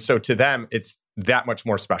it. And so to them, it's that much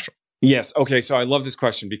more special. Yes. Okay. So I love this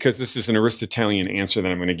question, because this is an Aristotelian answer that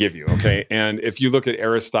I'm going to give you. Okay. And if you look at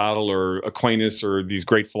Aristotle or Aquinas or these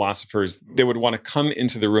great philosophers, they would want to come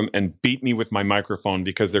into the room and beat me with my microphone,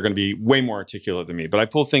 because they're going to be way more articulate than me. But I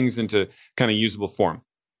pull things into kind of usable form.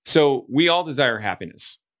 So we all desire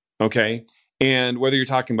happiness. Okay. And whether you're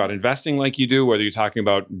talking about investing like you do, whether you're talking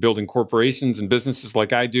about building corporations and businesses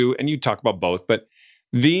like I do, and you talk about both, but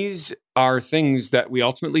these are things that we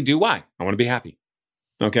ultimately do. Why? I want to be happy.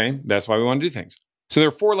 Okay, that's why we want to do things. So there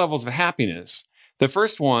are 4 levels of happiness. The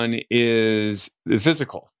first one is the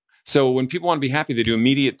physical. So when people want to be happy, they do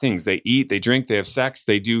immediate things. They eat, they drink, they have sex,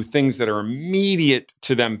 they do things that are immediate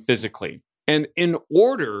to them physically. And in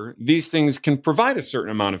order, these things can provide a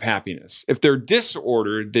certain amount of happiness. If they're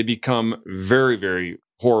disordered, they become very, very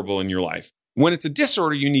horrible in your life. When it's a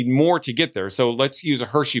disorder, you need more to get there. So let's use a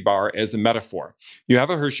Hershey bar as a metaphor. You have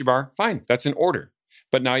a Hershey bar, fine, that's in order.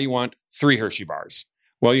 But now you want 3 Hershey bars.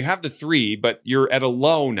 Well, you have the 3, but you're at a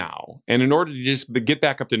low now. And in order to just get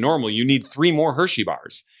back up to normal, you need 3 more Hershey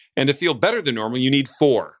bars. And to feel better than normal, you need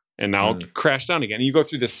 4. And now it'll crash down again. And you go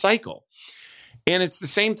through this cycle. And it's the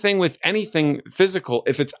same thing with anything physical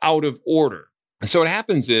if it's out of order. So what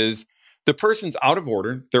happens is the person's out of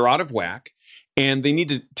order, they're out of whack, and they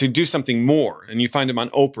need to do something more. And you find them on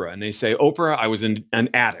Oprah, and they say, Oprah, I was an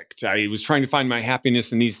addict. I was trying to find my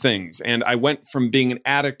happiness in these things. And I went from being an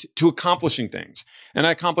addict to accomplishing things. And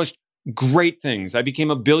I accomplished great things. I became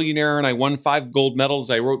a billionaire, and I won 5 gold medals.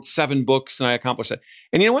 I wrote 7 books, and I accomplished that.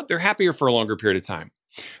 And you know what? They're happier for a longer period of time.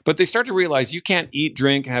 But they start to realize you can't eat,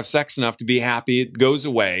 drink, have sex enough to be happy. It goes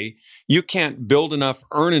away. You can't build enough,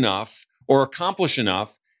 earn enough, or accomplish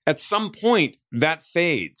enough. At some point, that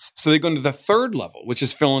fades. So they go into the 3rd level, which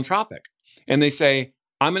is philanthropic. And they say,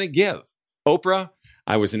 I'm going to give. Oprah,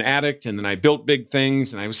 I was an addict, and then I built big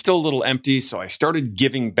things, and I was still a little empty, so I started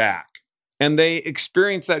giving back. And they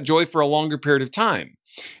experience that joy for a longer period of time.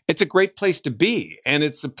 It's a great place to be. And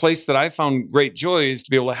it's a place that I found great joy, is to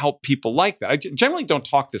be able to help people like that. I generally don't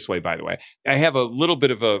talk this way, by the way. I have a little bit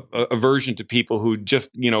of a aversion to people who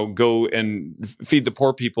just, go and feed the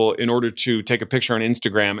poor people in order to take a picture on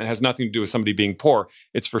Instagram. It has nothing to do with somebody being poor.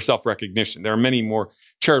 It's for self-recognition. There are many more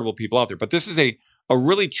charitable people out there. But this is a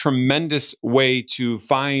really tremendous way to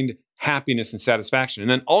find happiness and satisfaction. And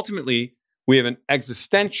then ultimately, we have an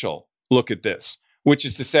existential look at this, which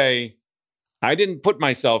is to say, I didn't put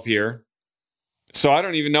myself here, so I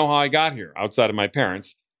don't even know how I got here outside of my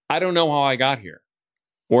parents. I don't know how I got here.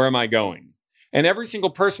 Where am I going? And every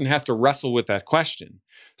single person has to wrestle with that question.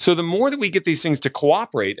 So the more that we get these things to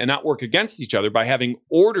cooperate and not work against each other by having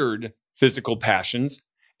ordered physical passions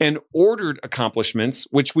and ordered accomplishments,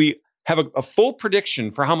 which we have a full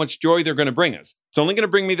prediction for how much joy they're going to bring us. It's only going to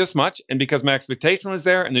bring me this much, and because my expectation was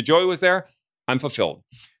there and the joy was there, I'm fulfilled.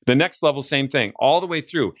 The next level, same thing, all the way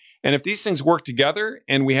through. And if these things work together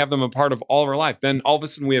and we have them a part of all of our life, then all of a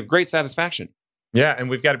sudden we have great satisfaction. Yeah, and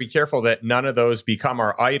we've got to be careful that none of those become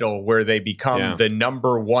our idol, where they become the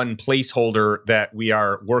number one placeholder that we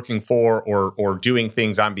are working for or doing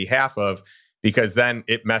things on behalf of, because then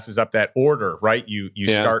it messes up that order, right? You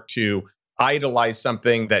start to idolize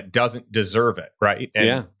something that doesn't deserve it, right?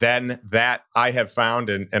 And then that I have found,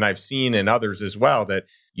 and I've seen in others as well, that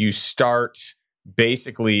you start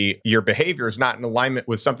basically your behavior is not in alignment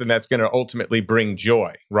with something that's going to ultimately bring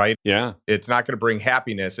joy, right? Yeah. It's not going to bring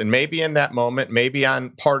happiness. And maybe in that moment, maybe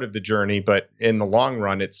on part of the journey, but in the long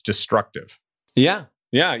run, it's destructive. Yeah.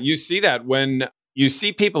 Yeah. You see that when you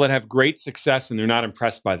see people that have great success and they're not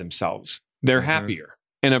impressed by themselves, they're happier.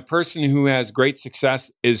 And a person who has great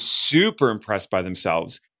success is super impressed by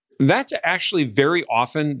themselves. That's actually very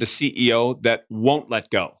often the CEO that won't let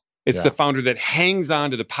go. It's the founder that hangs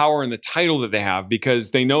on to the power and the title that they have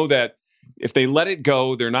because they know that if they let it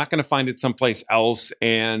go, they're not going to find it someplace else.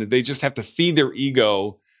 And they just have to feed their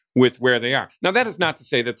ego with where they are. Now, that is not to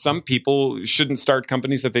say that some people shouldn't start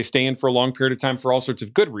companies that they stay in for a long period of time for all sorts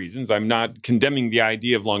of good reasons. I'm not condemning the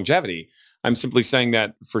idea of longevity. I'm simply saying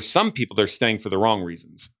that for some people, they're staying for the wrong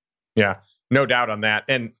reasons. Yeah, no doubt on that.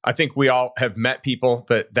 And I think we all have met people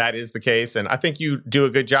that is the case. And I think you do a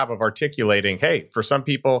good job of articulating, hey, for some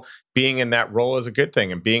people, being in that role is a good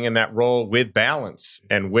thing and being in that role with balance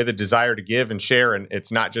and with a desire to give and share. And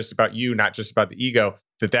it's not just about you, not just about the ego,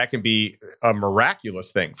 that can be a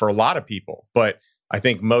miraculous thing for a lot of people. But I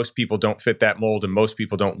think most people don't fit that mold and most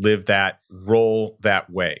people don't live that role that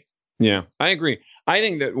way. Yeah, I agree. I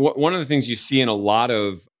think that one of the things you see in a lot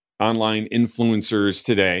of online influencers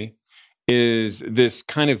today is this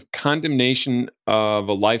kind of condemnation of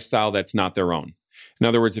a lifestyle that's not their own. In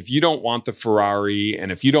other words, if you don't want the Ferrari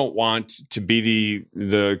and if you don't want to be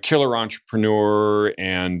the killer entrepreneur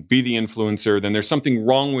and be the influencer, then there's something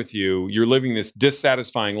wrong with you. You're living this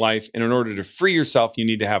dissatisfying life. And in order to free yourself, you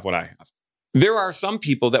need to have what I have. There are some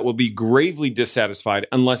people that will be gravely dissatisfied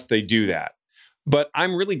unless they do that. But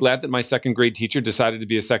I'm really glad that my second grade teacher decided to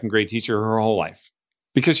be a second grade teacher her whole life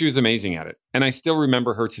because she was amazing at it. And I still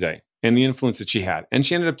remember her today and the influence that she had. And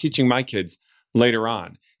she ended up teaching my kids later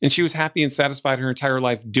on. And she was happy and satisfied her entire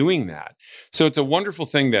life doing that. So it's a wonderful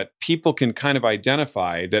thing that people can kind of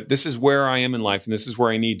identify that this is where I am in life and this is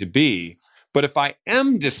where I need to be. But if I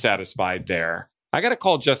am dissatisfied there, I got to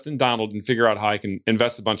call Justin Donald and figure out how I can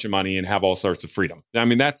invest a bunch of money and have all sorts of freedom. I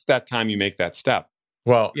mean, that's that time you make that step.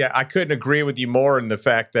 Well, yeah, I couldn't agree with you more in the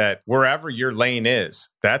fact that wherever your lane is,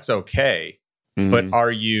 that's okay. But are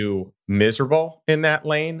you miserable in that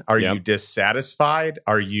lane? Are you dissatisfied?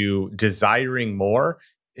 Are you desiring more?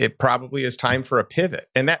 It probably is time for a pivot.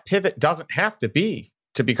 And that pivot doesn't have to be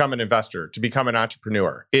to become an investor, to become an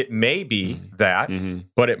entrepreneur. It may be that,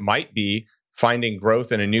 but it might be finding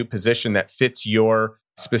growth in a new position that fits your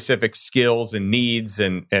specific skills and needs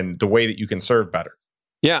and the way that you can serve better.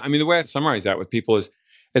 Yeah, I mean, the way I summarize that with people is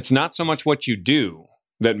it's not so much what you do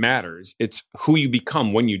that matters. It's who you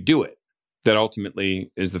become when you do it that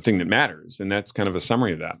ultimately is the thing that matters. And that's kind of a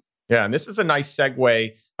summary of that. Yeah, and this is a nice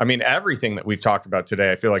segue. I mean, everything that we've talked about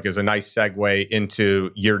today, I feel like is a nice segue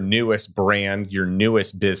into your newest brand, your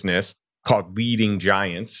newest business called Leading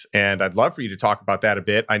Giants. And I'd love for you to talk about that a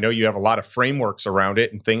bit. I know you have a lot of frameworks around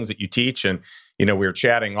it and things that you teach. And, we were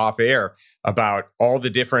chatting off air about all the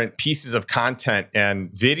different pieces of content and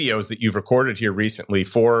videos that you've recorded here recently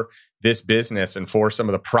for this business and for some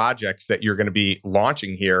of the projects that you're going to be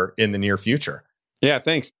launching here in the near future. Yeah,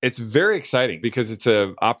 thanks. It's very exciting because it's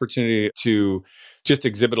an opportunity to just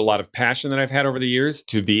exhibit a lot of passion that I've had over the years,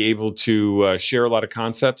 to be able to share a lot of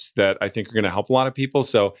concepts that I think are going to help a lot of people.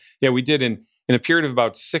 So yeah, we did in a period of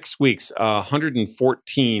about 6 weeks,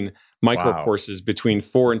 114 micro courses between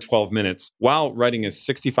 4 and 12 minutes while writing a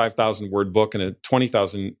 65,000 word book and a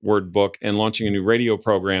 20,000 word book and launching a new radio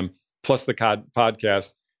program, plus the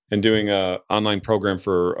podcast and doing an online program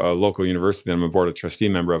for a local university that I'm a board of trustee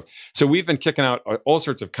member of. So we've been kicking out all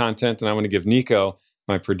sorts of content, and I want to give Nico,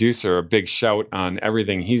 my producer, a big shout on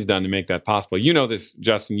everything he's done to make that possible. You know this,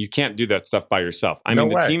 Justin, you can't do that stuff by yourself.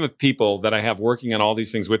 The team of people that I have working on all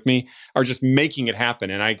these things with me are just making it happen.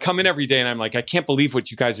 And I come in every day and I'm like, I can't believe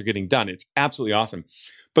what you guys are getting done. It's absolutely awesome.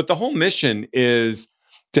 But the whole mission is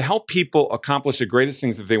to help people accomplish the greatest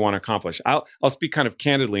things that they want to accomplish. I'll speak kind of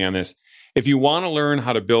candidly on this. If you want to learn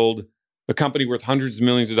how to build a company worth hundreds of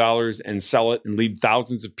millions of dollars and sell it and lead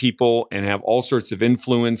thousands of people and have all sorts of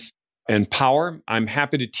influence and power, I'm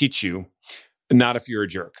happy to teach you, not if you're a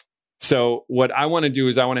jerk. So what I want to do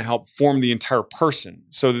is I want to help form the entire person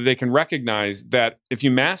so that they can recognize that if you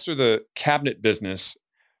master the cabinet business,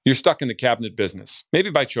 you're stuck in the cabinet business, maybe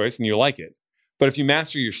by choice and you like it. But if you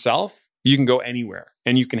master yourself, you can go anywhere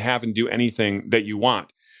and you can have and do anything that you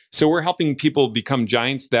want. So we're helping people become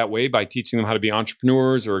giants that way by teaching them how to be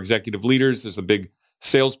entrepreneurs or executive leaders. There's a big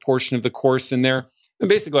sales portion of the course in there. And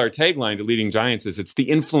basically our tagline to Leading Giants is it's the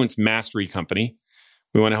influence mastery company.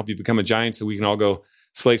 We want to help you become a giant so we can all go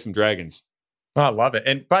slay some dragons. Oh, I love it.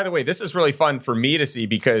 And by the way, this is really fun for me to see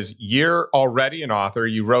because you're already an author.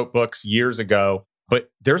 You wrote books years ago, But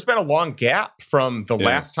there's been a long gap from the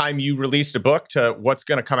last time you released a book to what's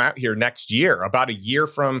going to come out here next year, about a year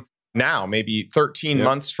from now, maybe 13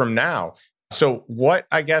 months from now. So what,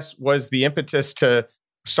 I guess, was the impetus to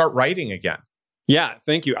start writing again? Yeah,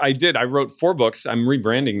 thank you. I did. I wrote 4 books. I'm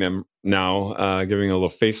rebranding them now, giving a little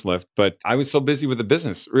facelift. But I was so busy with the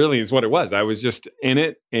business, really is what it was. I was just in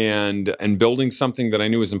it and building something that I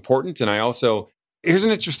knew was important. And I also, here's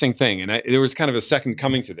an interesting thing. And there was kind of a second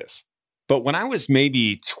coming to this. But when I was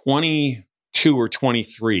maybe 22 or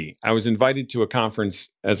 23, I was invited to a conference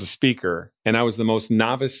as a speaker. And I was the most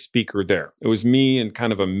novice speaker there. It was me and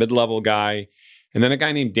kind of a mid-level guy. And then a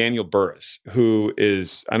guy named Daniel Burrus, who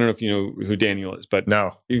is, I don't know if you know who Daniel is, but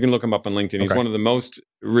no, you can look him up on LinkedIn. He's one of the most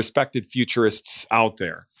respected futurists out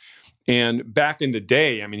there. And back in the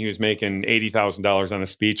day, I mean, he was making $80,000 on a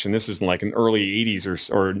speech, and this is like in early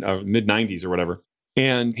 80s or mid 90s or whatever.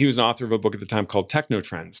 And he was an author of a book at the time called Techno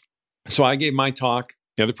Trends. So I gave my talk,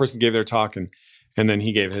 the other person gave their talk, and then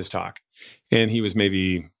he gave his talk. And he was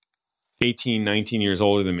maybe 18, 19 years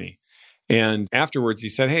older than me. And afterwards he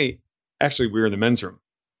said, hey, actually, we were in the men's room.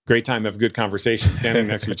 Great time to have a good conversation, standing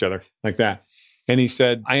next to each other like that. And he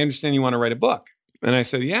said, I understand you want to write a book. And I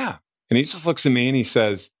said, yeah. And he just looks at me and he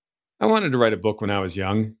says, I wanted to write a book when I was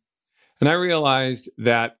young. And I realized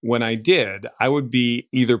that when I did, I would be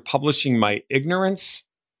either publishing my ignorance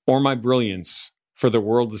or my brilliance for the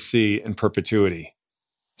world to see in perpetuity.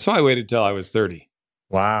 So I waited till I was 30.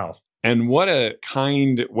 Wow. And what a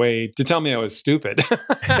kind way to tell me I was stupid.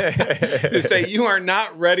 To say, you are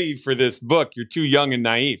not ready for this book. You're too young and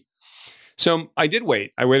naive. So I did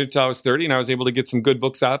wait. I waited till I was 30 and I was able to get some good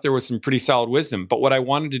books out there with some pretty solid wisdom. But what I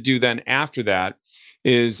wanted to do then after that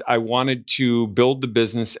is I wanted to build the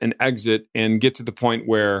business and exit and get to the point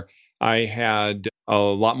where I had a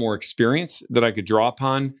lot more experience that I could draw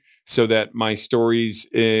upon so that my stories,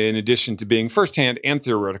 in addition to being firsthand and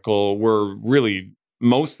theoretical, were really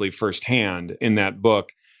mostly firsthand in that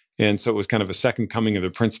book. And so it was kind of a second coming of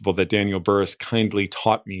the principle that Daniel Burrus kindly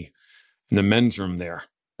taught me in the men's room there.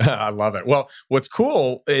 I love it. Well, what's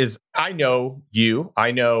cool is I know you,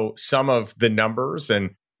 I know some of the numbers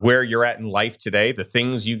and where you're at in life today, the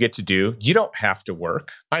things you get to do. You don't have to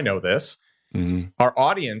work. I know this. Mm-hmm. Our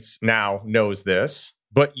audience now knows this,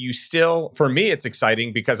 but you still, for me, it's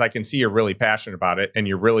exciting because I can see you're really passionate about it and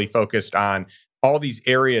you're really focused on all these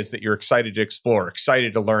areas that you're excited to explore,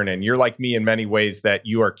 excited to learn in. You're like me in many ways that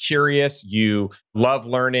you are curious, you love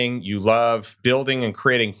learning, you love building and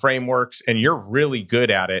creating frameworks, and you're really good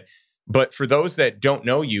at it. But for those that don't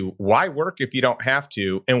know you, why work if you don't have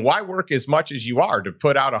to? And why work as much as you are to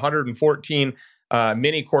put out 114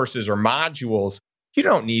 mini courses or modules? You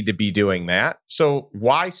don't need to be doing that. So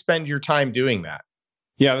why spend your time doing that?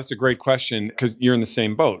 Yeah, that's a great question because you're in the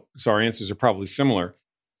same boat. So our answers are probably similar.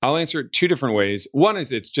 I'll answer it 2 different ways. One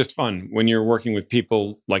is it's just fun when you're working with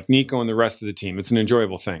people like Nico and the rest of the team. It's an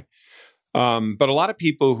enjoyable thing. But a lot of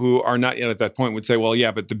people who are not yet at that point would say, well,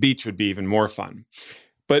 yeah, but the beach would be even more fun.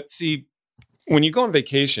 But see, when you go on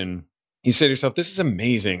vacation, you say to yourself, this is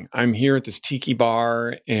amazing. I'm here at this tiki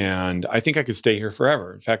bar and I think I could stay here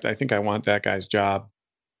forever. In fact, I think I want that guy's job,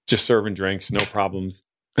 just serving drinks, no problems.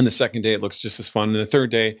 And the second day, it looks just as fun. And the third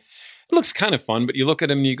day, it looks kind of fun, but you look at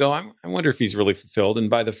him and you go, I wonder if he's really fulfilled. And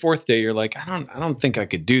by the 4th day, you're like, I don't think I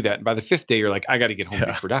could do that. And by the 5th day, you're like, I got to get home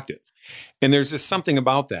and be productive. And there's just something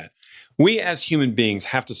about that. We as human beings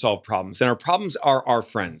have to solve problems, and our problems are our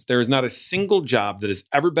friends. There is not a single job that has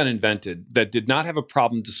ever been invented that did not have a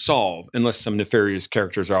problem to solve, unless some nefarious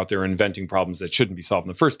characters are out there inventing problems that shouldn't be solved in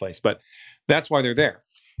the first place. But that's why they're there.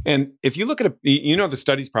 And if you look at, the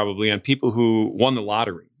studies probably on people who won the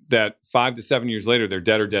lottery, that 5 to 7 years later, they're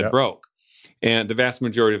dead or dead broke. And the vast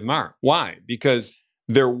majority of them are. Why? Because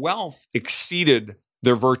their wealth exceeded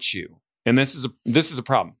their virtue. And this is a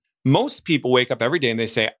problem. Most people wake up every day and they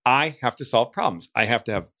say, I have to solve problems. I have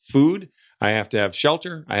to have food. I have to have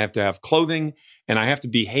shelter. I have to have clothing. And I have to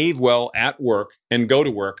behave well at work and go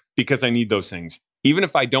to work because I need those things. Even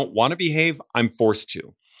if I don't want to behave, I'm forced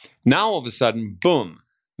to. Now, all of a sudden, boom,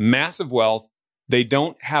 massive wealth. They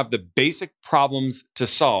don't have the basic problems to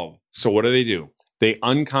solve. So what do? They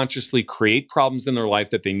unconsciously create problems in their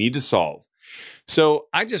life that they need to solve. So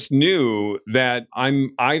I just knew that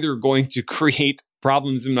I'm either going to create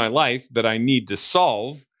problems in my life that I need to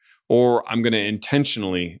solve, or I'm going to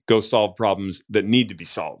intentionally go solve problems that need to be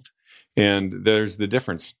solved. And there's the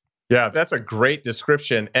difference. Yeah, that's a great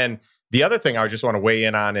description. And the other thing I just want to weigh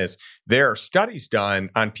in on is there are studies done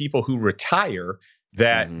on people who retire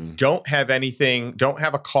that don't have anything, don't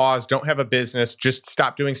have a cause, don't have a business, just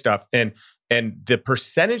stop doing stuff. And the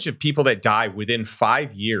percentage of people that die within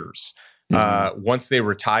 5 years once they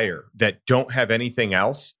retire that don't have anything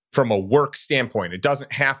else from a work standpoint. It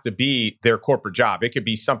doesn't have to be their corporate job. It could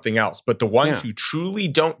be something else. But the ones who truly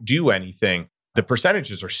don't do anything, the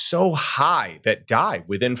percentages are so high that die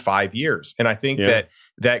within 5 years. And I think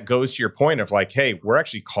that goes to your point of like, hey, we're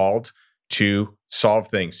actually called to solve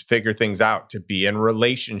things, figure things out, to be in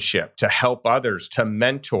relationship, to help others, to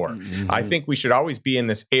mentor. I think we should always be in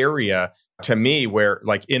this area, to me, where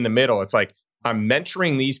like in the middle, it's like, I'm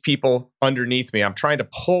mentoring these people underneath me. I'm trying to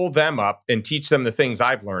pull them up and teach them the things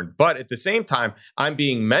I've learned. But at the same time, I'm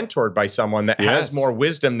being mentored by someone that has more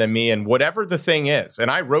wisdom than me and whatever the thing is.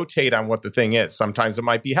 And I rotate on what the thing is. Sometimes it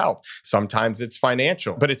might be health. Sometimes it's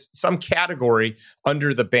financial, but it's some category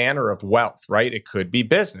under the banner of wealth, right? It could be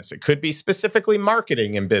business. It could be specifically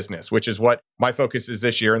marketing and business, which is what my focus is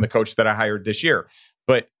this year and the coach that I hired this year.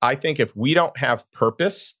 But I think if we don't have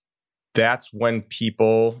purpose, that's when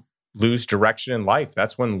people lose direction in life.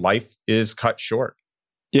 That's when life is cut short.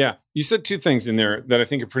 Yeah. You said two things in there that I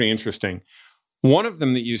think are pretty interesting. One of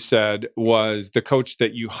them that you said was the coach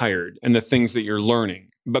that you hired and the things that you're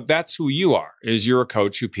learning. But that's who you are, is you're a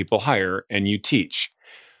coach who people hire and you teach.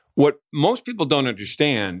 What most people don't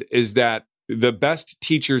understand is that the best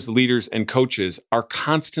teachers, leaders, and coaches are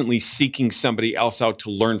constantly seeking somebody else out to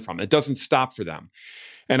learn from. It doesn't stop for them.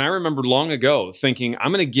 And I remember long ago thinking,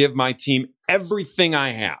 I'm going to give my team everything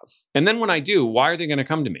I have. And then when I do, why are they going to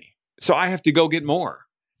come to me? So I have to go get more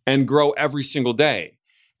and grow every single day.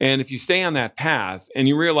 And if you stay on that path and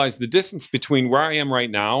you realize the distance between where I am right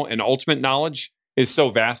now and ultimate knowledge is so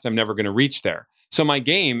vast, I'm never going to reach there. So my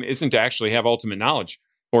game isn't to actually have ultimate knowledge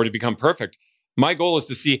or to become perfect. My goal is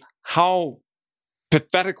to see how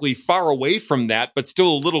pathetically far away from that, but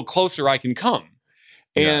still a little closer I can come.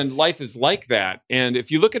 And life is like that. And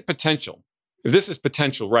if you look at potential, if this is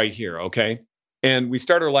potential right here, okay? And we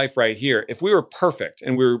start our life right here. If we were perfect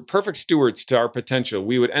and we were perfect stewards to our potential,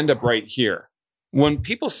 we would end up right here. When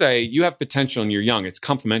people say you have potential and you're young, it's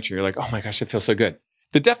complimentary. You're like, oh my gosh, I feel so good.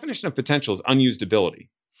 The definition of potential is unused ability.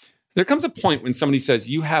 There comes a point when somebody says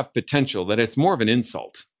you have potential that it's more of an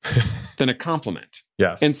insult than a compliment.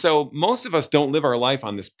 Yes. And so most of us don't live our life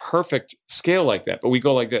on this perfect scale like that, but we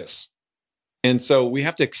go like this. And so we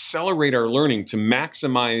have to accelerate our learning to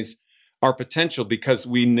maximize our potential because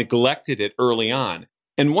we neglected it early on.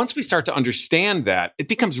 And once we start to understand that, it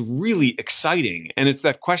becomes really exciting. And it's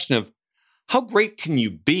that question of how great can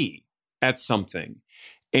you be at something?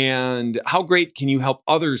 And how great can you help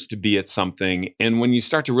others to be at something? And when you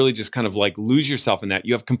start to really just kind of like lose yourself in that,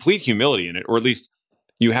 you have complete humility in it, or at least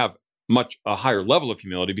you have a higher level of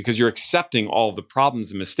humility because you're accepting all of the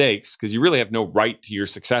problems and mistakes because you really have no right to your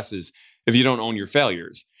successes if you don't own your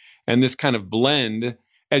failures. And this kind of blend,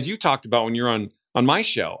 as you talked about when you're on my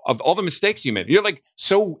show, of all the mistakes you made, you're like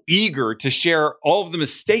so eager to share all of the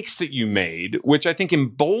mistakes that you made, which I think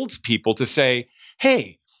emboldens people to say,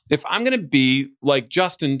 hey, if I'm going to be like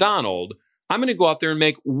Justin Donald, I'm going to go out there and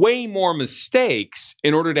make way more mistakes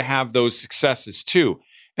in order to have those successes too.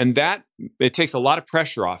 And that, it takes a lot of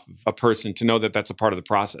pressure off of a person to know that that's a part of the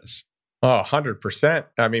process. Oh, 100%.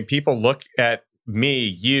 I mean, people look at me,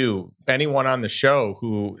 you, anyone on the show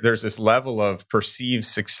who there's this level of perceived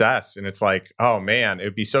success. And it's like, oh man,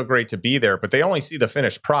 it'd be so great to be there. But they only see the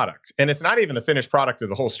finished product. And it's not even the finished product of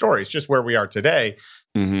the whole story. It's just where we are today,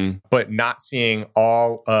 but not seeing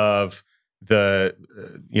all of the,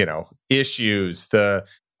 issues.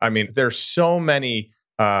 There's so many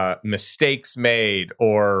mistakes made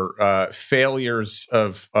or failures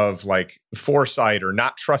of like foresight or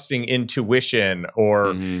not trusting intuition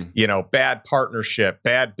or, bad partnership,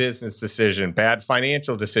 bad business decision, bad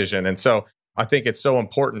financial decision. And so I think it's so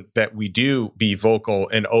important that we do be vocal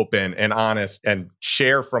and open and honest and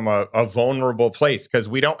share from a vulnerable place because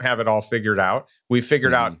we don't have it all figured out. We've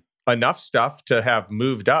figured out enough stuff to have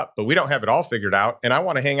moved up, but we don't have it all figured out. And I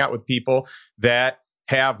want to hang out with people that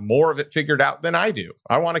have more of it figured out than I do.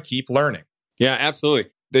 I want to keep learning. Yeah,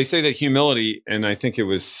 absolutely. They say that humility, and I think it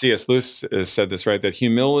was C.S. Lewis said this, right? That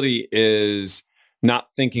humility is not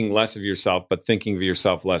thinking less of yourself, but thinking of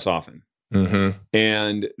yourself less often.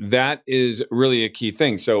 And that is really a key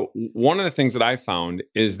thing. So one of the things that I found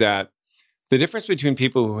is that the difference between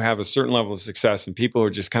people who have a certain level of success and people who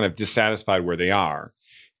are just kind of dissatisfied where they are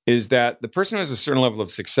is that the person who has a certain level of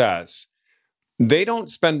success, they don't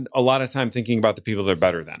spend a lot of time thinking about the people they're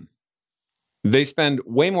better than. They spend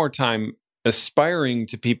way more time aspiring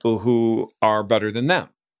to people who are better than them.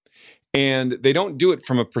 And they don't do it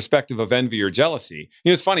from a perspective of envy or jealousy.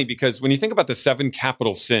 It's funny because when you think about the 7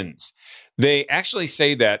 capital sins, they actually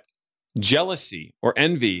say that jealousy or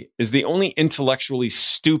envy is the only intellectually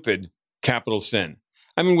stupid capital sin.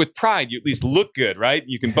 I mean, with pride, you at least look good, right?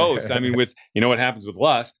 You can boast. I mean, with, you know what happens with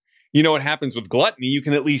lust? You know what happens with gluttony? You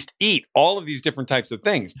can at least eat all of these different types of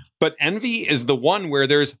things. But envy is the one where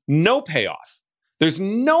there's no payoff. There's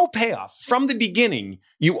no payoff. From the beginning,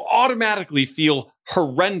 you automatically feel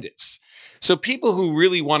horrendous. So people who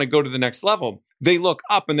really want to go to the next level, they look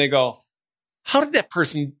up and they go, how did that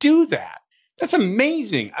person do that? That's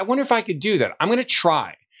amazing. I wonder if I could do that. I'm going to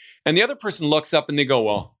try. And the other person looks up and they go,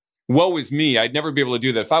 well, woe is me. I'd never be able to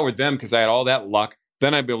do that. If I were them, because I had all that luck,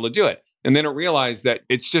 then I'd be able to do it. And then I realized that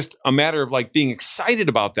it's just a matter of like being excited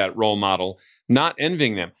about that role model, not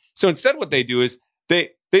envying them. So instead what they do is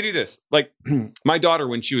they do this. Like my daughter,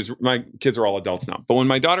 my kids are all adults now, but when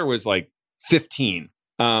my daughter was like 15,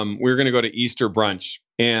 we were going to go to Easter brunch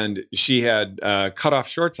and she had cut off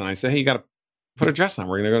shorts on. I said, hey, you got to put a dress on.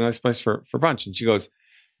 We're going to go to a nice place for brunch. And she goes,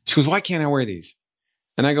 why can't I wear these?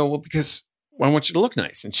 And I go, well, because I want you to look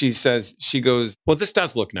nice. And she goes, well, this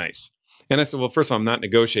does look nice. And I said, well, first of all, I'm not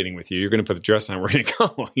negotiating with you. You're going to put the dress on. We're going to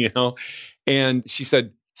go, you know? And she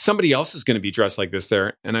said, somebody else is going to be dressed like this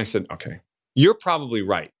there. And I said, okay, you're probably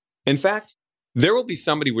right. In fact, there will be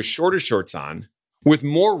somebody with shorter shorts on with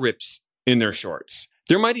more rips in their shorts.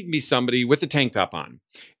 There might even be somebody with a tank top on.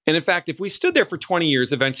 And in fact, if we stood there for 20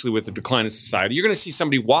 years, eventually with the decline of society, you're going to see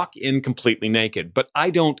somebody walk in completely naked. But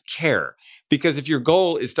I don't care, because if your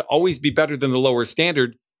goal is to always be better than the lower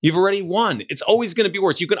standard, you've already won. It's always going to be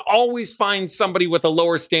worse. You can always find somebody with a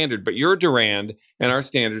lower standard, but you're Durand and our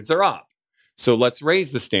standards are up. So let's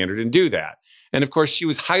raise the standard and do that. And of course, she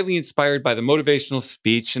was highly inspired by the motivational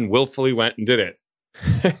speech and willfully went and did it.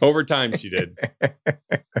 Over time, she did.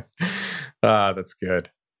 That's good.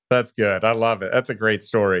 That's good. I love it. That's a great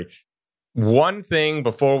story. One thing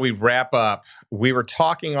before we wrap up, we were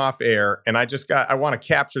talking off air, and I want to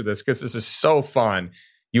capture this because this is so fun.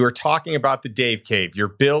 You were talking about the Dave Cave. You're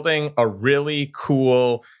building a really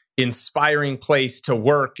cool, inspiring place to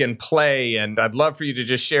work and play. And I'd love for you to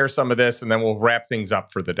just share some of this, and then we'll wrap things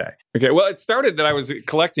up for the day. Okay. Well, it started that I was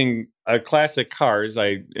collecting classic cars.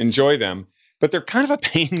 I enjoy them, but they're kind of a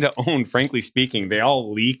pain to own, frankly speaking. They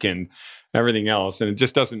all leak and everything else. And it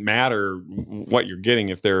just doesn't matter what you're getting.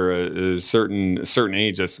 If they're a certain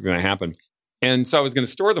age, that's going to happen. And so I was going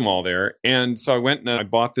to store them all there. And so I went and I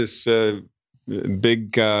bought this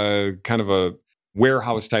big kind of a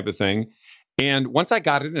warehouse type of thing. And once I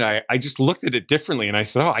got it, I just looked at it differently. And I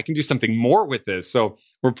said, I can do something more with this. So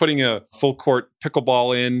we're putting a full court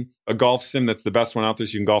pickleball in, a golf sim that's the best one out there,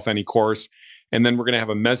 so you can golf any course. And then we're going to have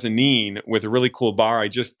a mezzanine with a really cool bar. I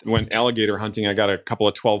just went alligator hunting. I got a couple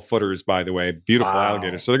of 12-footers, by the way, beautiful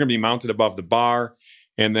alligators. So they're going to be mounted above the bar.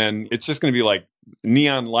 And then it's just going to be like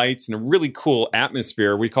neon lights and a really cool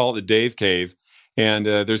atmosphere. We call it the Dave Cave. And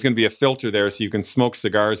there's going to be a filter there so you can smoke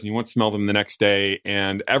cigars and you won't smell them the next day.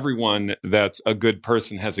 And everyone that's a good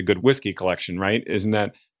person has a good whiskey collection, right? Isn't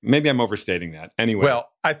that? Maybe I'm overstating that. Anyway. Well,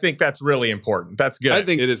 I think that's really important. That's good. I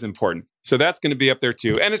think it is important. So that's going to be up there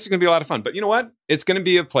too. And it's going to be a lot of fun. But you know what? It's going to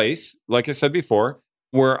be a place, like I said before,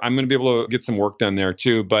 where I'm going to be able to get some work done there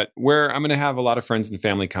too, but where I'm going to have a lot of friends and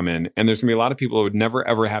family come in. And there's going to be a lot of people who would never,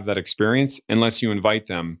 ever have that experience unless you invite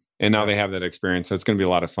them. And now they have that experience. So it's going to be a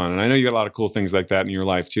lot of fun. And I know you got a lot of cool things like that in your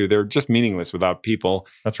life too. They're just meaningless without people.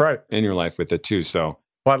 That's right. In your life with it too. So.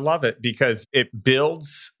 Well, I love it because it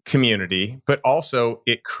builds community, but also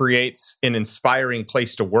it creates an inspiring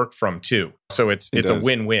place to work from too. So it's a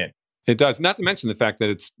win-win. It does. Not to mention the fact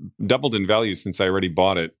that it's doubled in value since I already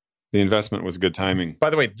bought it. The investment was good timing.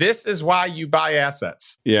 By the way, this is why you buy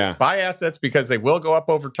assets. Yeah. Buy assets because they will go up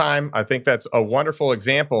over time. I think that's a wonderful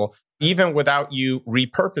example, even without you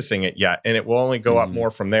repurposing it yet. And it will only go up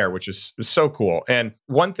more from there, which is so cool. And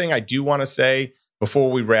one thing I do want to say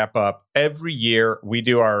before we wrap up, every year we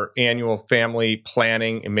do our annual family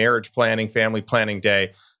planning, marriage planning, family planning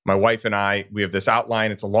day. My wife and I, we have this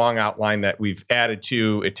outline. It's a long outline that we've added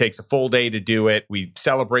to. It takes a full day to do it. We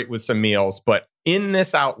celebrate with some meals. But in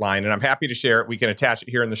this outline, and I'm happy to share it, we can attach it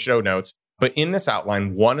here in the show notes. But in this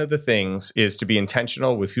outline, one of the things is to be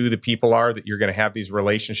intentional with who the people are that you're going to have these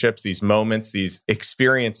relationships, these moments, these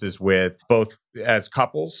experiences with, both as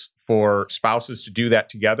couples, for spouses to do that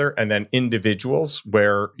together, and then individuals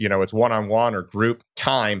where, it's one-on-one or group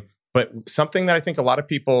time. But something that I think a lot of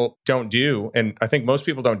people don't do, and I think most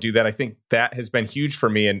people don't do that, I think that has been huge for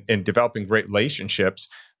me in developing great relationships.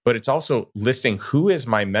 But it's also listing who is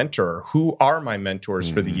my mentor, who are my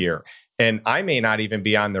mentors for the year. And I may not even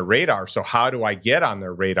be on their radar. So how do I get on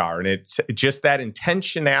their radar? And it's just that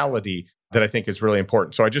intentionality that I think is really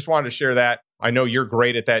important. So I just wanted to share that. I know you're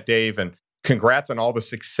great at that, Dave, and congrats on all the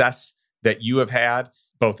success that you have had.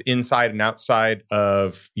 both inside and outside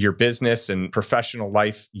of your business and professional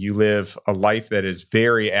life. You live a life that is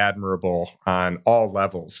very admirable on all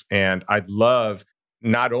levels. And I'd love,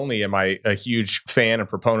 not only am I a huge fan and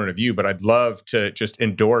proponent of you, but I'd love to just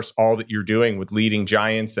endorse all that you're doing with Leading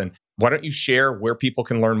Giants. And why don't you share where people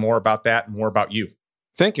can learn more about that and more about you?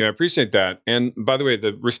 Thank you. I appreciate that. And by the way,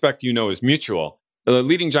 the respect is mutual.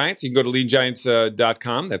 Leading Giants, you can go to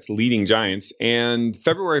leadinggiants.com. That's Leading Giants. And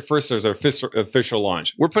February 1st is our official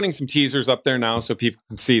launch. We're putting some teasers up there now so people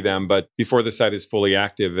can see them. But before the site is fully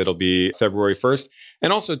active, it'll be February 1st.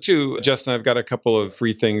 And also, too, Justin, I've got a couple of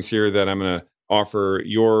free things here that I'm going to offer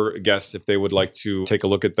your guests if they would like to take a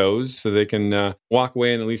look at those so they can walk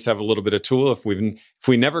away and at least have a little bit of tool. If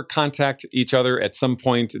we never contact each other at some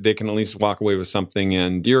point, they can at least walk away with something.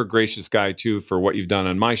 And you're a gracious guy, too, for what you've done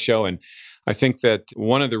on my show. And I think that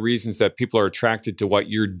one of the reasons that people are attracted to what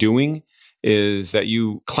you're doing is that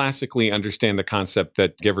you classically understand the concept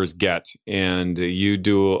that givers get, and you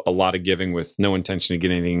do a lot of giving with no intention to get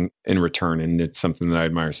anything in return. And it's something that I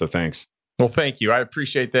admire. So thanks. Well, thank you. I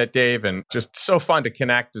appreciate that, Dave. And just so fun to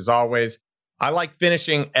connect as always. I like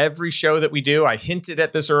finishing every show that we do. I hinted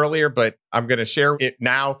at this earlier, but I'm going to share it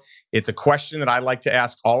now. It's a question that I like to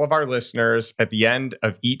ask all of our listeners at the end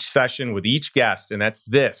of each session with each guest. And that's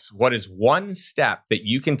this: what is one step that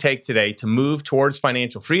you can take today to move towards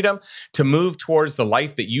financial freedom, to move towards the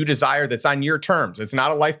life that you desire that's on your terms? It's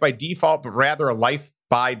not a life by default, but rather a life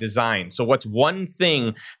by design. So what's one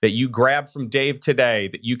thing that you grab from Dave today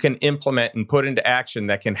that you can implement and put into action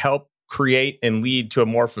that can help create and lead to a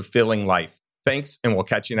more fulfilling life? Thanks, and we'll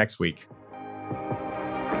catch you next week.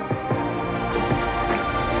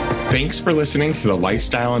 Thanks for listening to the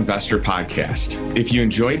Lifestyle Investor Podcast. If you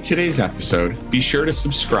enjoyed today's episode, be sure to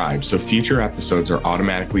subscribe so future episodes are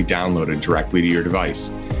automatically downloaded directly to your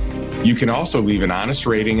device. You can also leave an honest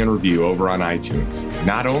rating and review over on iTunes.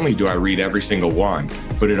 Not only do I read every single one,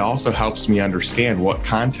 but it also helps me understand what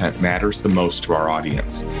content matters the most to our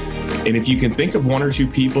audience. And if you can think of one or two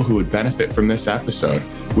people who would benefit from this episode,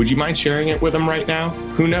 would you mind sharing it with them right now?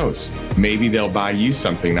 Who knows? Maybe they'll buy you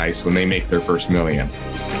something nice when they make their first million.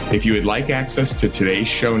 If you would like access to today's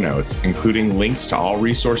show notes, including links to all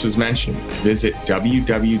resources mentioned, visit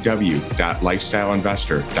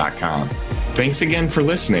www.lifestyleinvestor.com. Thanks again for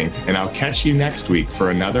listening, and I'll catch you next week for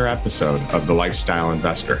another episode of The Lifestyle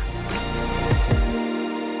Investor.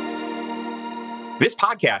 This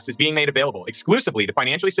podcast is being made available exclusively to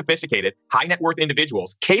financially sophisticated, high net worth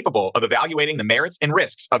individuals capable of evaluating the merits and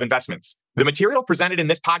risks of investments. The material presented in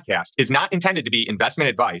this podcast is not intended to be investment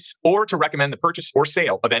advice or to recommend the purchase or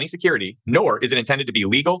sale of any security, nor is it intended to be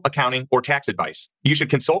legal, accounting, or tax advice. You should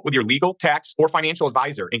consult with your legal, tax, or financial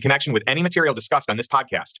advisor in connection with any material discussed on this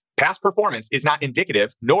podcast. Past performance is not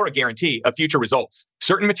indicative nor a guarantee of future results.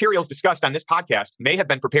 Certain materials discussed on this podcast may have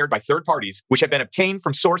been prepared by third parties, which have been obtained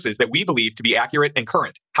from sources that we believe to be accurate and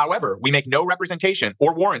current. However, we make no representation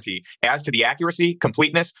or warranty as to the accuracy,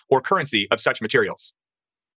 completeness, or currency of such materials.